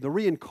physically, the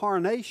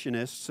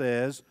reincarnationist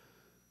says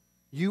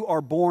you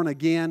are born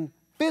again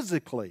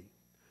physically.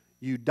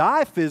 You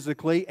die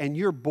physically and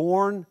you're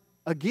born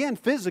again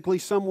physically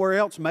somewhere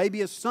else,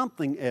 maybe as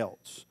something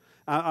else.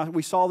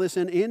 We saw this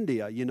in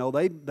India.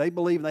 They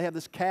believe they have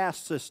this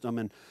caste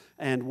system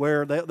and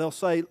where they'll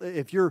say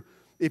if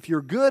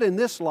you're good in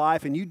this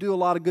life and you do a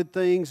lot of good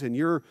things and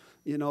you're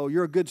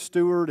a good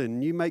steward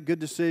and you make good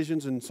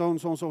decisions and so on and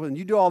so on and so forth, and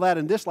you do all that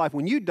in this life,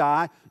 when you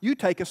die, you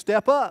take a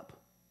step up.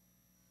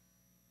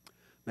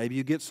 Maybe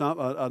you get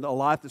a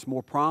life that's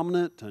more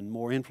prominent and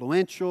more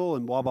influential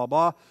and blah, blah,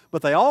 blah.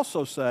 But they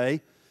also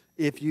say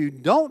if you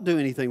don't do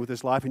anything with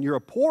this life and you're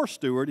a poor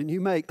steward and you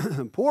make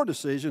poor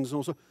decisions,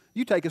 also,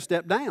 you take a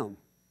step down.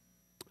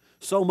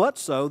 So much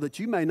so that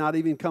you may not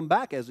even come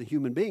back as a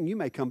human being. You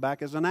may come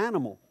back as an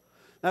animal.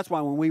 That's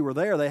why when we were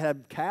there, they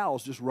had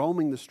cows just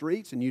roaming the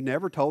streets, and you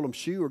never told them,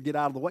 shoo, or get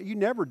out of the way. You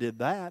never did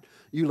that.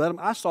 You let them.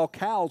 I saw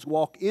cows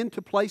walk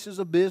into places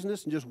of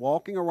business and just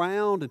walking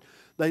around, and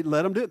they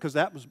let them do it because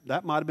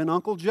that might have been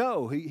Uncle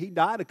Joe. He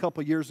died a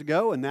couple of years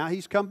ago, and now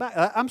he's come back.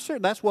 I'm sure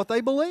that's what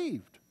they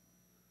believed.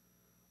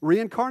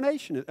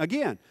 Reincarnation.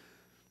 Again,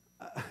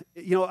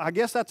 I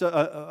guess that's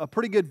a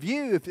pretty good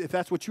view if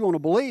that's what you want to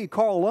believe.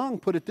 Carl Jung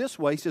put it this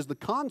way. He says the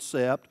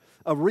concept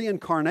of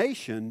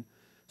reincarnation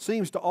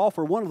seems to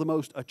offer one of the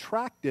most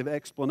attractive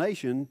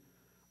explanations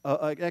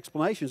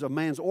of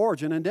man's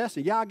origin and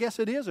destiny. Yeah, I guess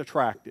it is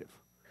attractive.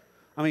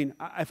 I mean,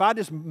 if I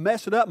just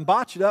mess it up and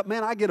botch it up,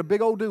 man, I get a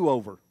big old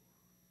do-over.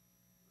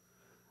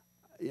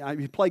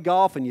 You play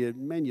golf and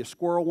you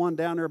squirrel one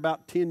down there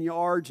about 10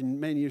 yards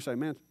and, man, you say,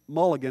 man,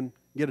 mulligan,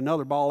 get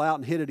another ball out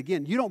and hit it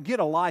again. You don't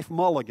get a life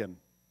mulligan.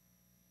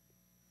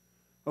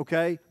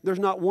 Okay? There's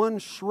not one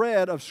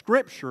shred of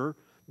Scripture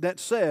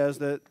that says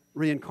that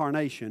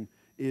reincarnation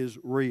is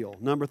real.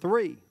 Number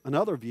three,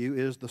 another view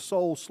is the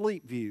soul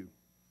sleep view.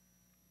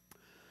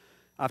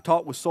 I've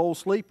talked with soul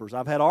sleepers.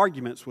 I've had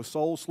arguments with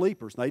soul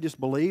sleepers. They just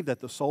believe that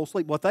the soul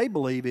sleep, what they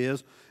believe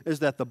is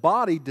that the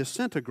body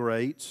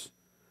disintegrates.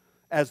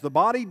 As the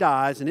body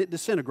dies and it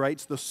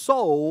disintegrates, the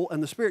soul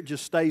and the spirit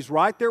just stays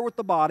right there with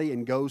the body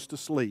and goes to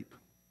sleep.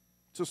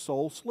 It's a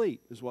soul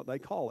sleep is what they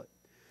call it.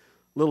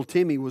 Little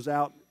Timmy was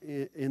out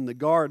in the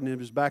garden in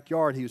his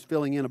backyard. He was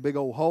filling in a big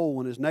old hole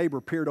when his neighbor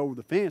peered over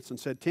the fence and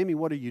said, Timmy,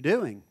 what are you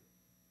doing?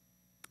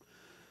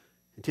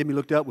 Timmy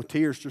looked up with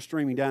tears just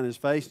streaming down his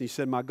face, and he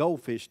said, "My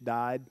goldfish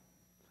died,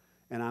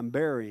 and I'm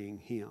burying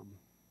him."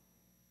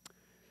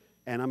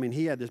 And I mean,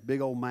 he had this big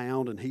old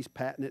mound, and he's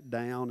patting it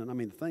down. And I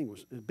mean, the thing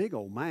was a big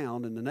old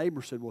mound. And the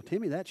neighbor said, "Well,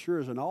 Timmy, that sure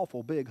is an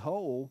awful big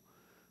hole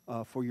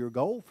for your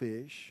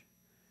goldfish."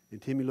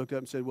 And Timmy looked up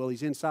and said, "Well,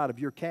 he's inside of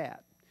your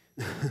cat."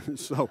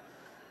 So,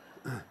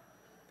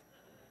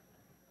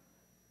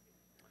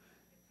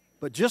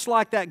 but just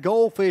like that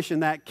goldfish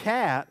and that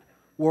cat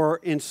were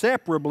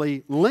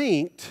inseparably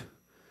linked,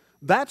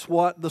 that's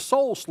what the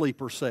soul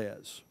sleeper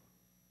says.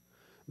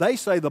 They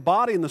say the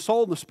body and the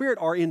soul and the spirit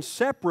are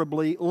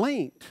inseparably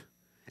linked.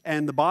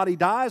 And the body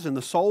dies and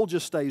the soul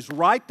just stays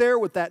right there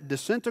with that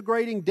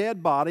disintegrating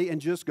dead body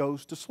and just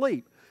goes to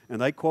sleep. And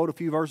they quote a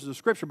few verses of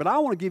Scripture. But I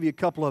want to give you a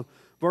couple of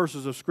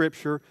verses of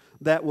Scripture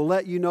that will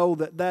let you know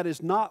that that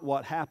is not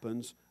what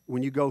happens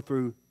when you go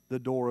through the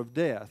door of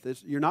death.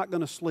 You're not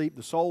going to sleep.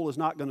 The soul is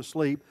not going to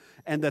sleep.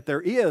 And that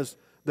there is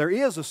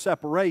a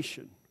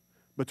separation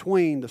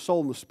between the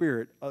soul and the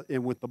spirit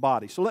and with the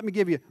body. So let me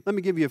give you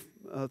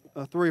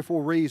 3 or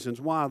 4 reasons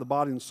why the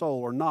body and the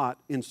soul are not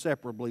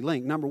inseparably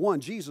linked. Number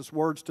one, Jesus'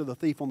 words to the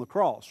thief on the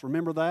cross.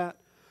 Remember that?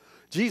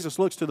 Jesus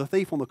looks to the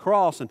thief on the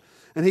cross and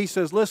he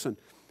says, "Listen,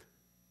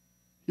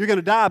 you're going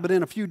to die, but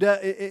in a few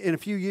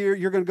years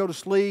you're going to go to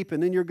sleep,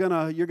 and then you're going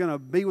to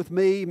be with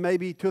me.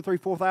 Maybe 2,000,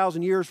 3,000,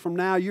 4,000 years from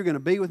now, you're going to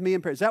be with me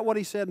in paradise." Is that what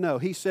he said? No.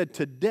 He said,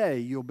 "Today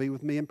you'll be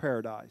with me in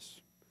paradise.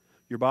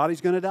 Your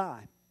body's going to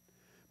die,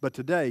 but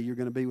today you're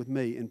going to be with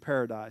me in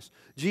paradise."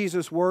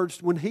 Jesus'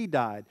 words when he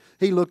died,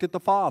 he looked at the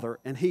Father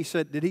and he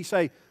said, did he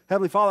say,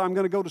 "Heavenly Father, I'm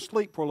going to go to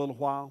sleep for a little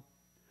while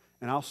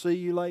and I'll see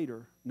you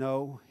later"?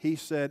 No, he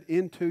said,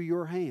 "Into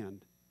your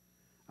hand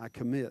I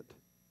commit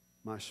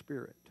my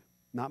spirit."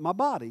 Not my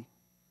body,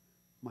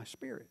 my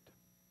spirit.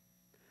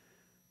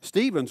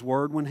 Stephen's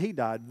word when he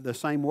died, the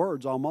same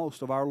words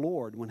almost of our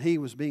Lord. When he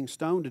was being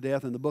stoned to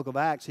death in the book of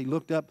Acts, he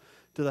looked up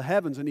to the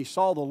heavens and he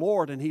saw the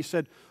Lord and he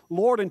said,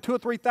 "Lord, in 2,000 or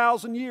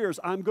 3,000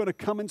 years I'm going to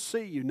come and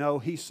see you." No,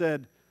 he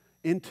said,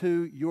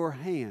 "Into your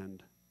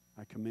hand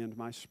I commend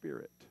my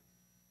spirit."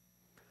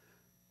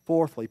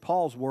 Fourthly,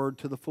 Paul's word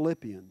to the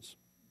Philippians.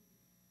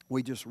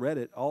 We just read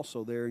it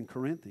also there in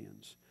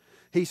Corinthians.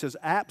 He says,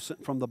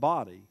 "Absent from the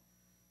body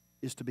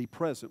is to be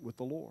present with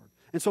the Lord."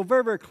 And so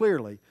very, very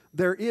clearly,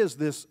 there is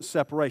this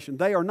separation.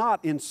 They are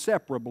not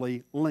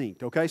inseparably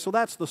linked, okay? So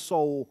that's the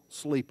soul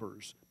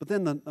sleepers. But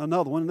then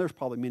another one, and there's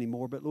probably many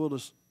more, but we'll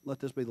just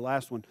let this be the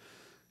last one,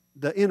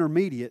 the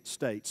intermediate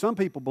state. Some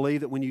people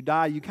believe that when you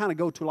die, you kind of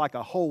go to like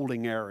a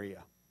holding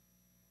area.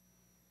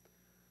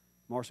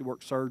 Marcy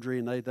works surgery,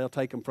 and they'll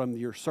take them from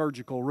your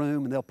surgical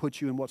room, and they'll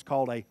put you in what's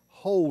called a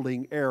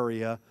holding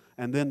area,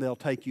 and then they'll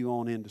take you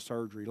on into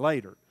surgery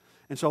later.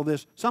 And so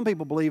some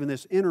people believe in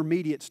this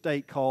intermediate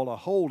state called a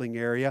holding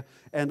area,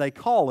 and they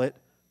call it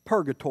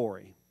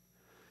purgatory.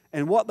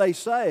 And what they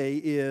say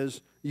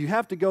is you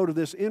have to go to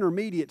this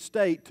intermediate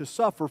state to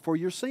suffer for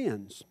your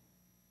sins.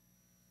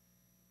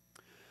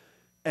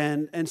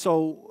 And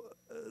so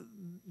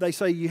they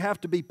say you have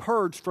to be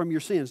purged from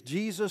your sins.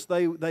 Jesus,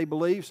 they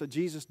believe, so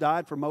Jesus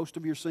died for most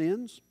of your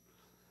sins.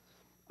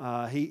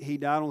 He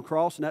died on the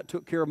cross, and that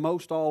took care of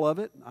most all of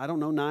it. I don't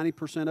know,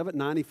 90% of it,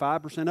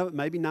 95% of it,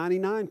 maybe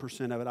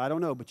 99% of it. I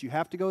don't know. But you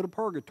have to go to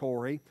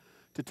purgatory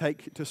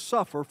to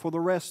suffer for the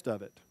rest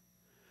of it.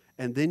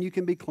 And then you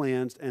can be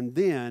cleansed, and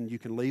then you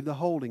can leave the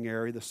holding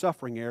area, the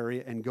suffering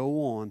area, and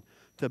go on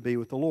to be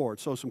with the Lord.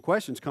 So some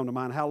questions come to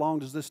mind. How long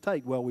does this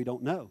take? Well, we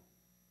don't know.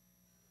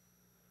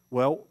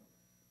 Well,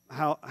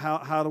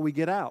 how do we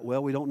get out?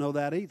 Well, we don't know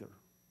that either.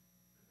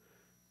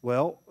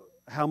 Well,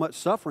 how much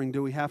suffering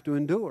do we have to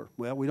endure?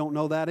 Well, we don't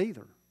know that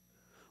either.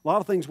 A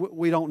lot of things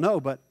we don't know,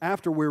 but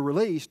after we're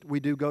released, we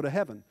do go to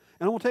heaven.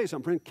 And I want to tell you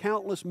something, friend,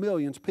 countless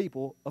millions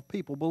of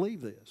people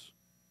believe this.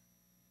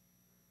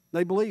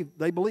 They believe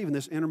in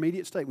this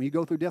intermediate state. When you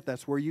go through death,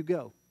 that's where you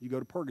go. You go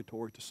to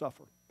purgatory to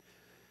suffer.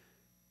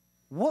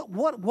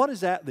 What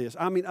is at this?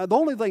 I mean, the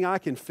only thing I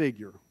can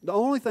figure, the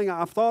only thing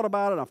I've thought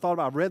about it,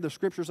 I've read the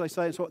scriptures they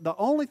say, so the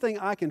only thing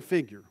I can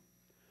figure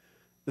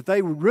that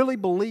they would really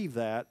believe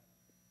that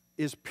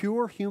is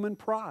pure human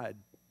pride.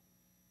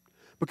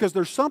 Because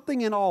there's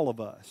something in all of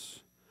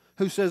us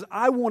who says,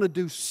 I want to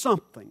do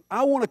something.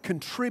 I want to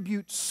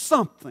contribute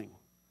something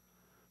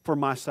for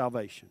my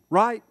salvation.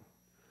 Right?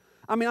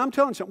 I mean, I'm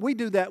telling you something. We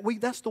do that.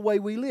 That's the way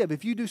we live.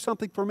 If you do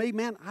something for me,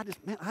 I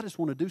just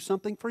want to do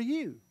something for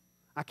you.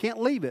 I can't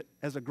leave it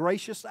as a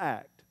gracious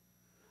act.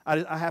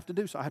 I have to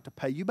do so. I have to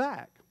pay you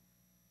back.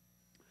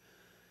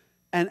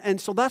 And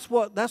so that's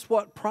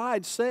what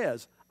pride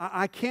says.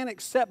 I can't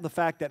accept the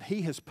fact that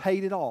He has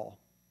paid it all.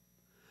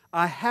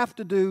 I have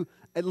to do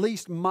at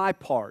least my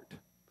part.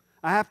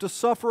 I have to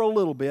suffer a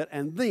little bit,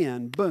 and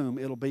then, boom,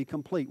 it'll be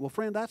complete. Well,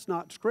 friend, that's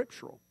not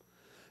scriptural.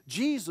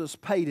 Jesus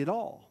paid it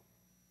all.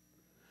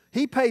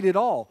 He paid it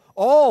all.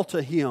 All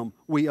to Him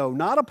we owe.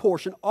 Not a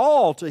portion,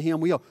 all to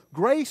Him we owe.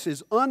 Grace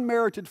is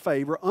unmerited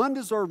favor,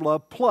 undeserved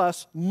love,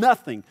 plus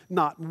nothing.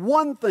 Not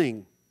one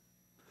thing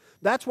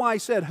That's why he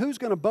said, who's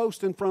going to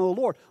boast in front of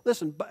the Lord?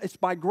 Listen, it's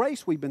by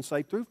grace we've been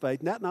saved through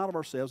faith, not of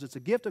ourselves. It's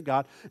a gift of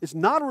God. It's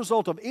not a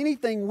result of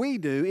anything we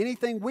do,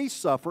 anything we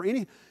suffer.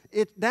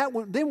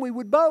 Then we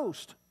would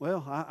boast.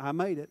 Well, I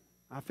made it.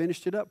 I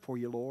finished it up for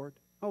you, Lord.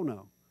 Oh,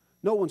 no.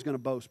 No one's going to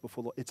boast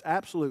before the Lord. It's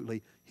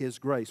absolutely His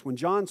grace. When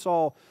John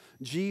saw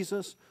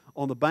Jesus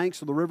on the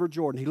banks of the River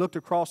Jordan, he looked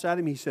across at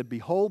him. He said,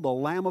 behold the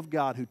Lamb of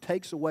God who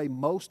takes away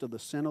most of the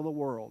sin of the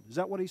world. Is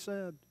that what he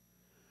said?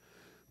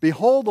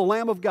 Behold the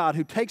Lamb of God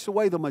who takes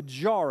away the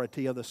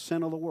majority of the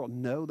sin of the world.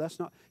 No, that's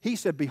not. He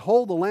said,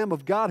 behold the Lamb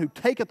of God who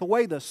taketh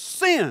away the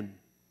sin,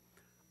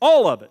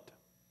 all of it,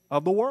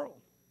 of the world.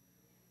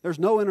 There's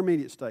no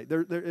intermediate state.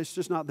 It's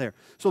just not there.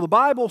 So the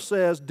Bible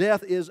says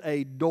death is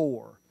a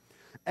door.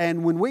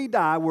 And when we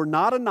die, we're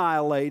not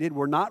annihilated.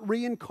 We're not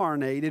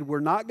reincarnated.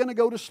 We're not going to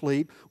go to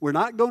sleep. We're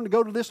not going to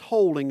go to this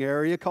holding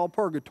area called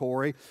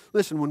purgatory.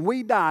 Listen, when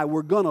we die,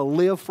 we're going to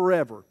live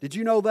forever. Did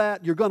you know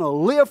that? You're going to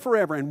live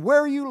forever. And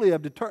where you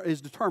live is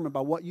determined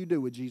by what you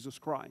do with Jesus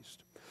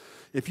Christ.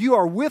 If you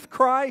are with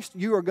Christ,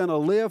 you are going to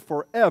live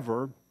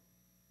forever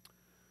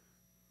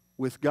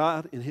with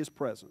God in His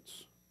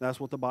presence. That's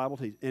what the Bible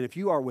teaches. And if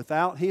you are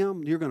without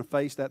Him, you're going to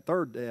face that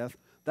third death.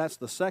 That's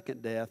the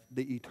second death,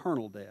 the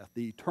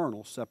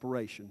eternal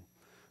separation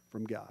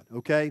from God.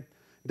 Okay?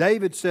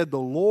 David said, the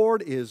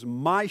Lord is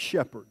my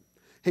shepherd.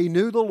 He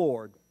knew the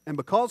Lord. And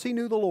because he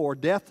knew the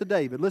Lord, death to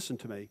David, listen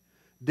to me,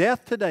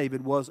 death to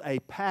David was a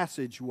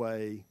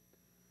passageway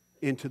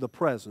into the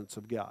presence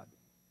of God.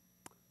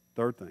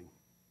 Third thing.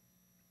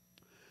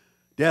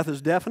 Death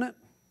is definite.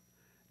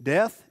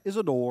 Death is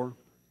a door.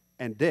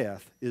 And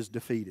death is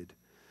defeated.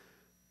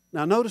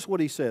 Now notice what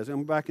he says.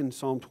 I'm back in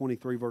Psalm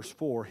 23, verse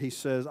 4. He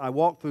says, I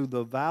walk through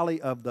the valley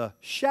of the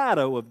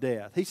shadow of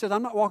death. He says,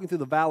 I'm not walking through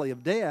the valley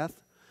of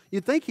death.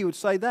 You'd think he would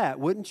say that,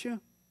 wouldn't you?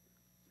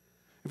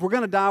 If we're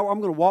going to die, I'm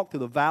going to walk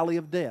through the valley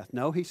of death.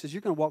 No, he says, you're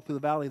going to walk through the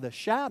valley of the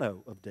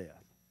shadow of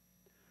death.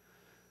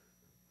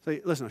 See,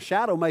 listen, a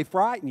shadow may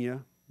frighten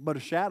you, but a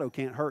shadow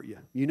can't hurt you.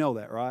 You know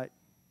that, right?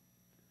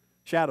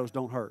 Shadows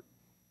don't hurt.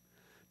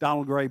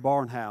 Donald Gray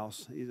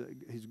Barnhouse,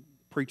 he's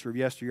preacher of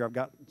yesteryear. I've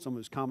got some of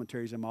his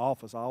commentaries in my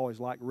office. I always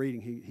like reading.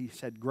 He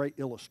had great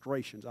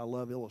illustrations. I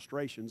love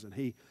illustrations, and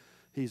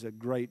he's a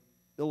great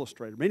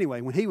illustrator. But anyway,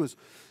 when he was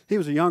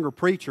a younger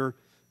preacher,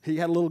 he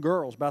had little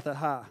girls about that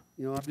high.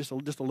 You know, just a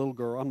little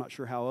girl. I'm not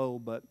sure how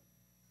old,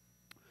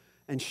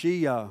 and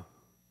she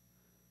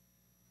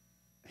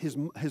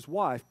his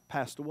wife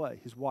passed away.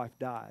 His wife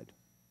died.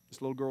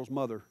 This little girl's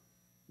mother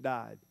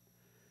died.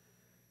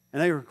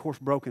 And they were, of course,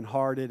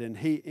 brokenhearted. And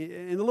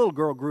the little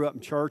girl grew up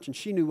in church, and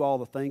she knew all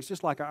the things,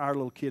 just like our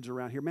little kids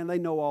around here. Man, they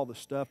know all the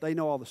stuff. They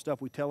know all the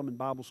stuff we tell them in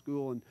Bible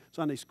school and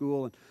Sunday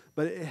school.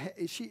 But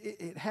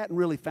it hadn't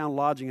really found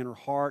lodging in her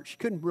heart. She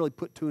couldn't really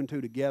put two and two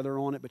together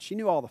on it, but she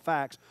knew all the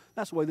facts.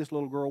 That's the way this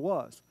little girl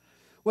was.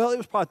 Well, it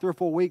was probably 3 or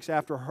 4 weeks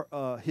after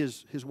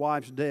his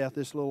wife's death,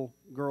 this little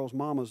girl's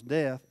mama's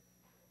death.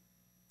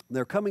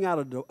 They're coming out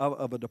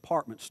of a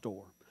department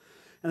store,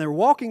 and they were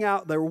walking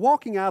out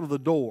of the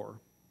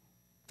door.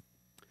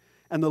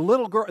 And the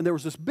little girl, and there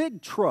was this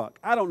big truck.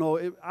 I don't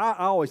know, I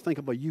always think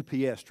of a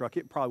UPS truck.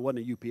 It probably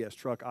wasn't a UPS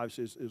truck.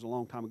 Obviously, it was a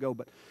long time ago.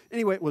 But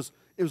anyway, it was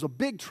a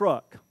big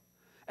truck.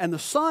 And the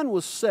sun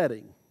was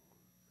setting.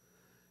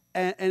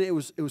 And it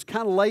was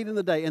kind of late in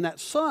the day. And that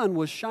sun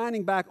was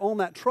shining back on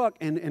that truck.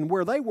 And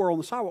where they were on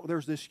the sidewalk, there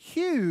was this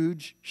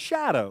huge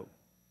shadow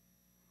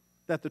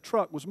that the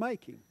truck was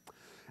making.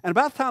 And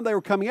about the time they were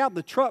coming out,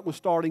 the truck was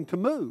starting to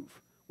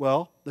move.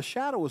 Well, the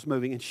shadow was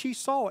moving, and she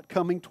saw it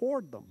coming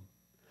toward them.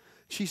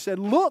 She said,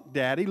 look,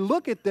 Daddy,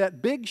 look at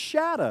that big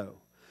shadow.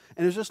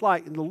 And it's just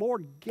like the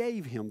Lord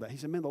gave him that. He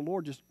said, man, the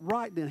Lord just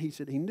right then, he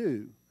said he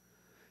knew.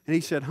 And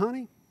he said,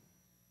 honey,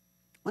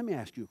 let me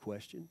ask you a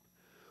question.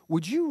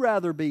 Would you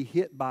rather be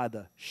hit by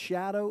the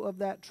shadow of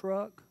that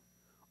truck,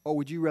 or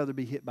would you rather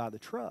be hit by the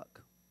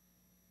truck?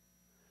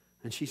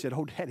 And she said,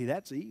 oh, Daddy,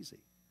 that's easy.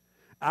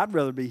 I'd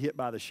rather be hit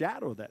by the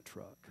shadow of that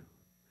truck.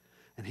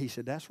 And he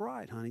said, that's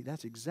right, honey.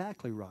 That's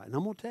exactly right. And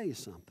I'm going to tell you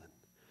something.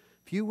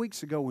 A few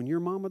weeks ago when your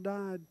mama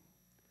died,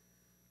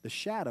 the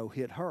shadow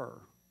hit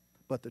her,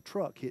 but the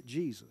truck hit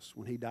Jesus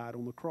when he died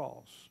on the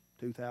cross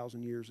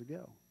 2,000 years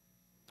ago.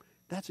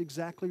 That's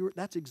exactly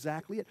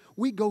it.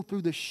 We go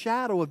through the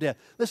shadow of death.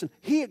 Listen,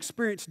 he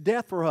experienced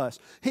death for us.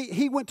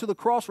 He went to the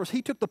cross for us.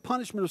 He took the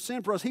punishment of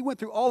sin for us. He went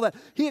through all that.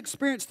 He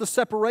experienced the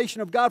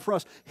separation of God for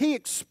us. He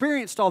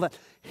experienced all that.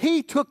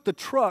 He took the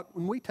truck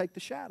when we take the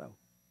shadow.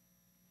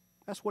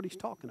 That's what he's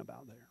talking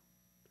about there.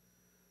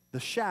 The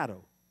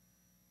shadow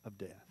of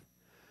death.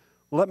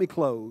 Well, let me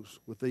close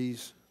with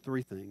these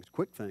 3 things,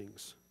 quick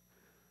things.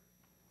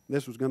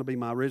 This was going to be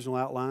my original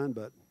outline,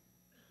 but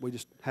we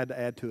just had to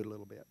add to it a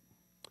little bit.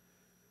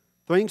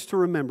 Things to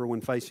remember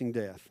when facing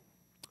death.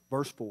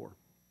 Verse 4.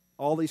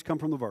 All these come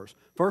from the verse.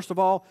 First of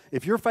all,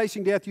 if you're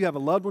facing death, you have a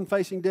loved one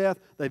facing death,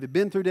 they've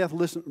been through death,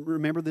 listen,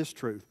 remember this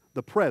truth,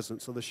 the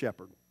presence of the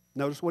shepherd.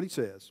 Notice what he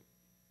says.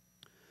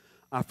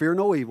 I fear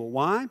no evil.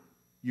 Why?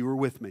 You are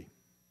with me.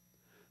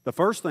 The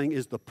first thing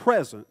is the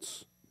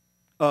presence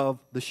of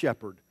the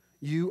shepherd.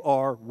 You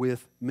are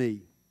with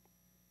me.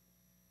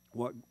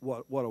 What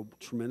a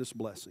tremendous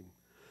blessing.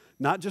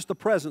 Not just the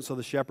presence of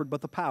the shepherd,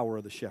 but the power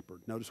of the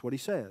shepherd. Notice what he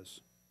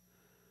says.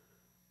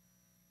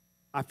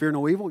 I fear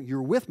no evil.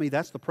 You're with me.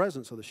 That's the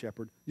presence of the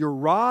shepherd. Your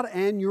rod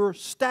and your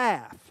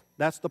staff.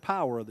 That's the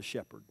power of the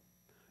shepherd.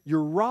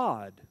 Your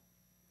rod.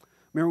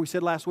 Remember we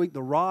said last week,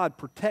 the rod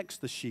protects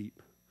the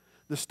sheep.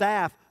 The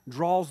staff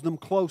draws them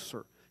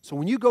closer. So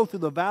when you go through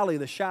the valley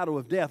of the shadow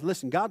of death,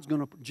 listen,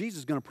 Jesus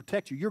is going to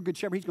protect you. You're a good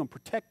shepherd. He's going to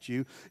protect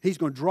you. He's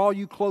going to draw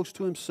you close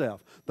to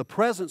himself. The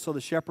presence of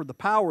the shepherd, the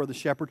power of the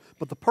shepherd,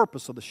 but the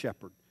purpose of the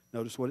shepherd.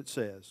 Notice what it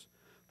says.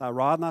 Thy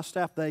rod and thy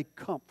staff, they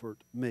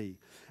comfort me.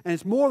 And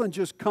it's more than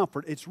just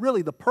comfort. It's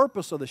really the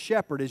purpose of the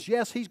shepherd is,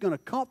 yes, he's going to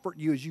comfort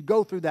you as you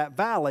go through that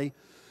valley.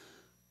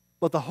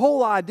 But the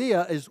whole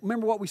idea is,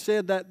 remember what we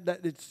said, that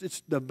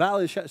it's the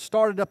valley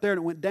started up there and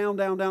it went down,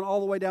 down, down, all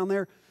the way down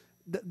there.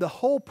 The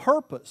whole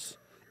purpose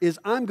is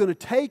I'm going to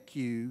take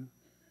you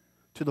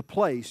to the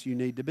place you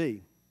need to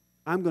be.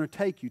 I'm going to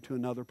take you to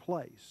another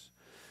place.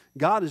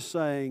 God is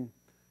saying,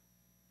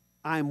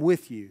 I'm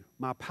with you.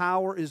 My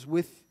power is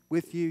with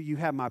you. You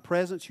have my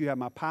presence. You have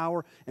my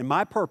power. And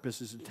my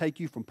purpose is to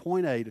take you from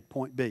point A to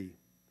point B.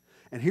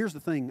 And here's the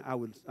thing, I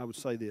would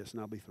say this,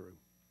 and I'll be through.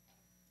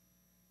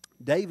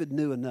 David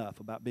knew enough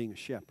about being a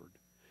shepherd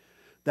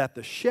that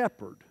the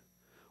shepherd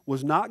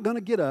was not going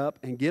to get up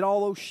and get all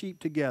those sheep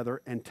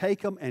together and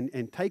take them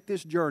and take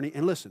this journey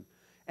and listen,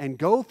 and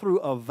go through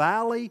a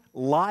valley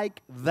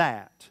like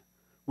that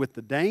with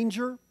the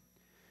danger,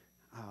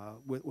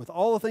 with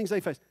all the things they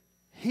face.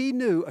 He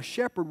knew a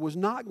shepherd was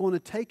not going to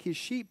take his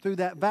sheep through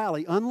that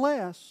valley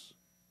unless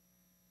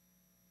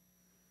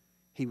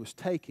he was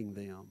taking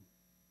them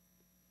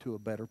to a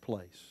better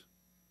place.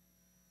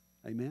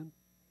 Amen?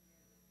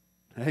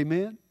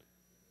 Amen?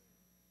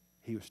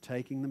 He was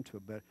taking them to a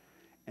better...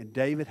 And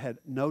David had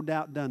no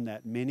doubt done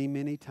that many,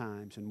 many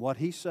times. And what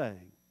he's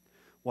saying,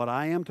 what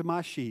I am to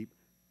my sheep,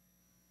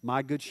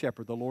 my good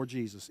shepherd, the Lord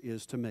Jesus,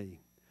 is to me.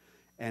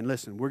 And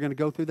listen, we're going to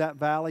go through that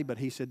valley, but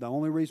he said the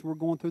only reason we're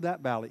going through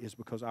that valley is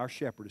because our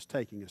shepherd is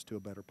taking us to a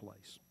better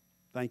place.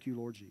 Thank you,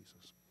 Lord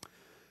Jesus.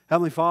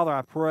 Heavenly Father,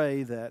 I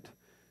pray that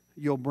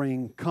you'll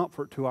bring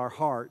comfort to our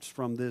hearts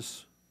from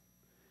this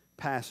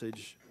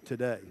passage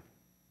today.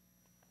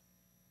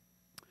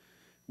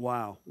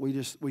 Wow, we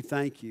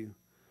thank you.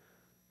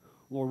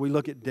 Lord, we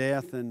look at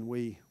death and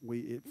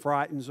it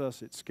frightens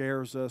us, it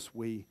scares us,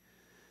 we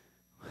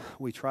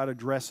try to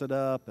dress it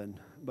up,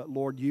 but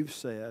Lord, you've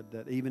said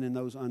that even in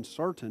those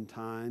uncertain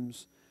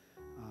times,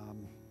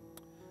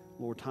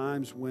 Lord,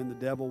 times when the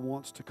devil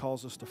wants to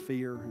cause us to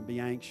fear and be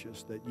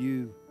anxious, that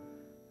you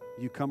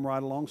come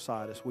right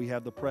alongside us. We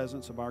have the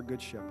presence of our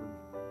good shepherd.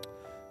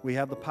 We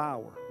have the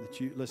power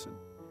that listen,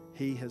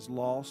 he has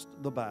lost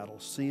the battle.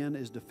 Sin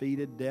is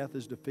defeated, death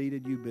is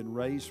defeated, you've been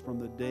raised from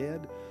the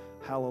dead.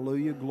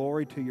 Hallelujah,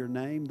 glory to your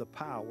name. The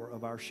power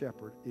of our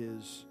shepherd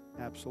is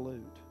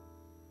absolute.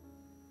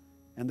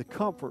 And the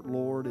comfort,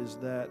 Lord, is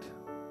that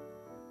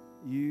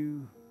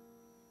you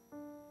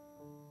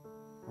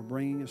are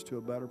bringing us to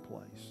a better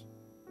place.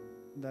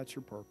 That's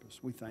your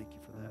purpose. We thank you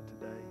for that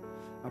today.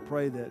 I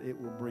pray that it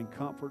will bring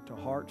comfort to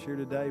hearts here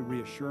today,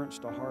 reassurance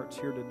to hearts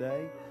here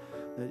today,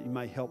 that you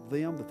may help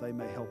them, that they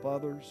may help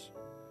others.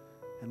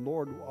 And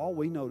Lord, all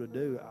we know to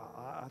do,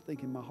 I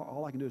think in my heart,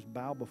 all I can do is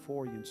bow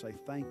before you and say,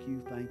 thank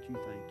you, thank you,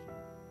 thank you.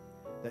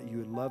 That you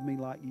would love me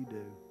like you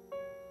do.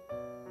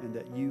 And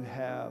that you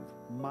have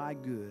my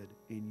good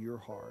in your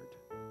heart.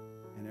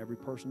 And every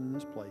person in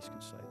this place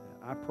can say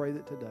that. I pray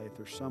that today, if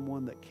there's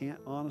someone that can't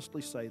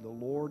honestly say, the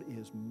Lord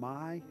is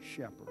my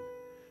shepherd,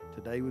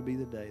 today would be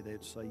the day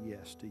they'd say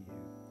yes to you.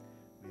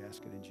 We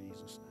ask it in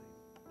Jesus'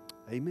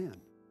 name. Amen.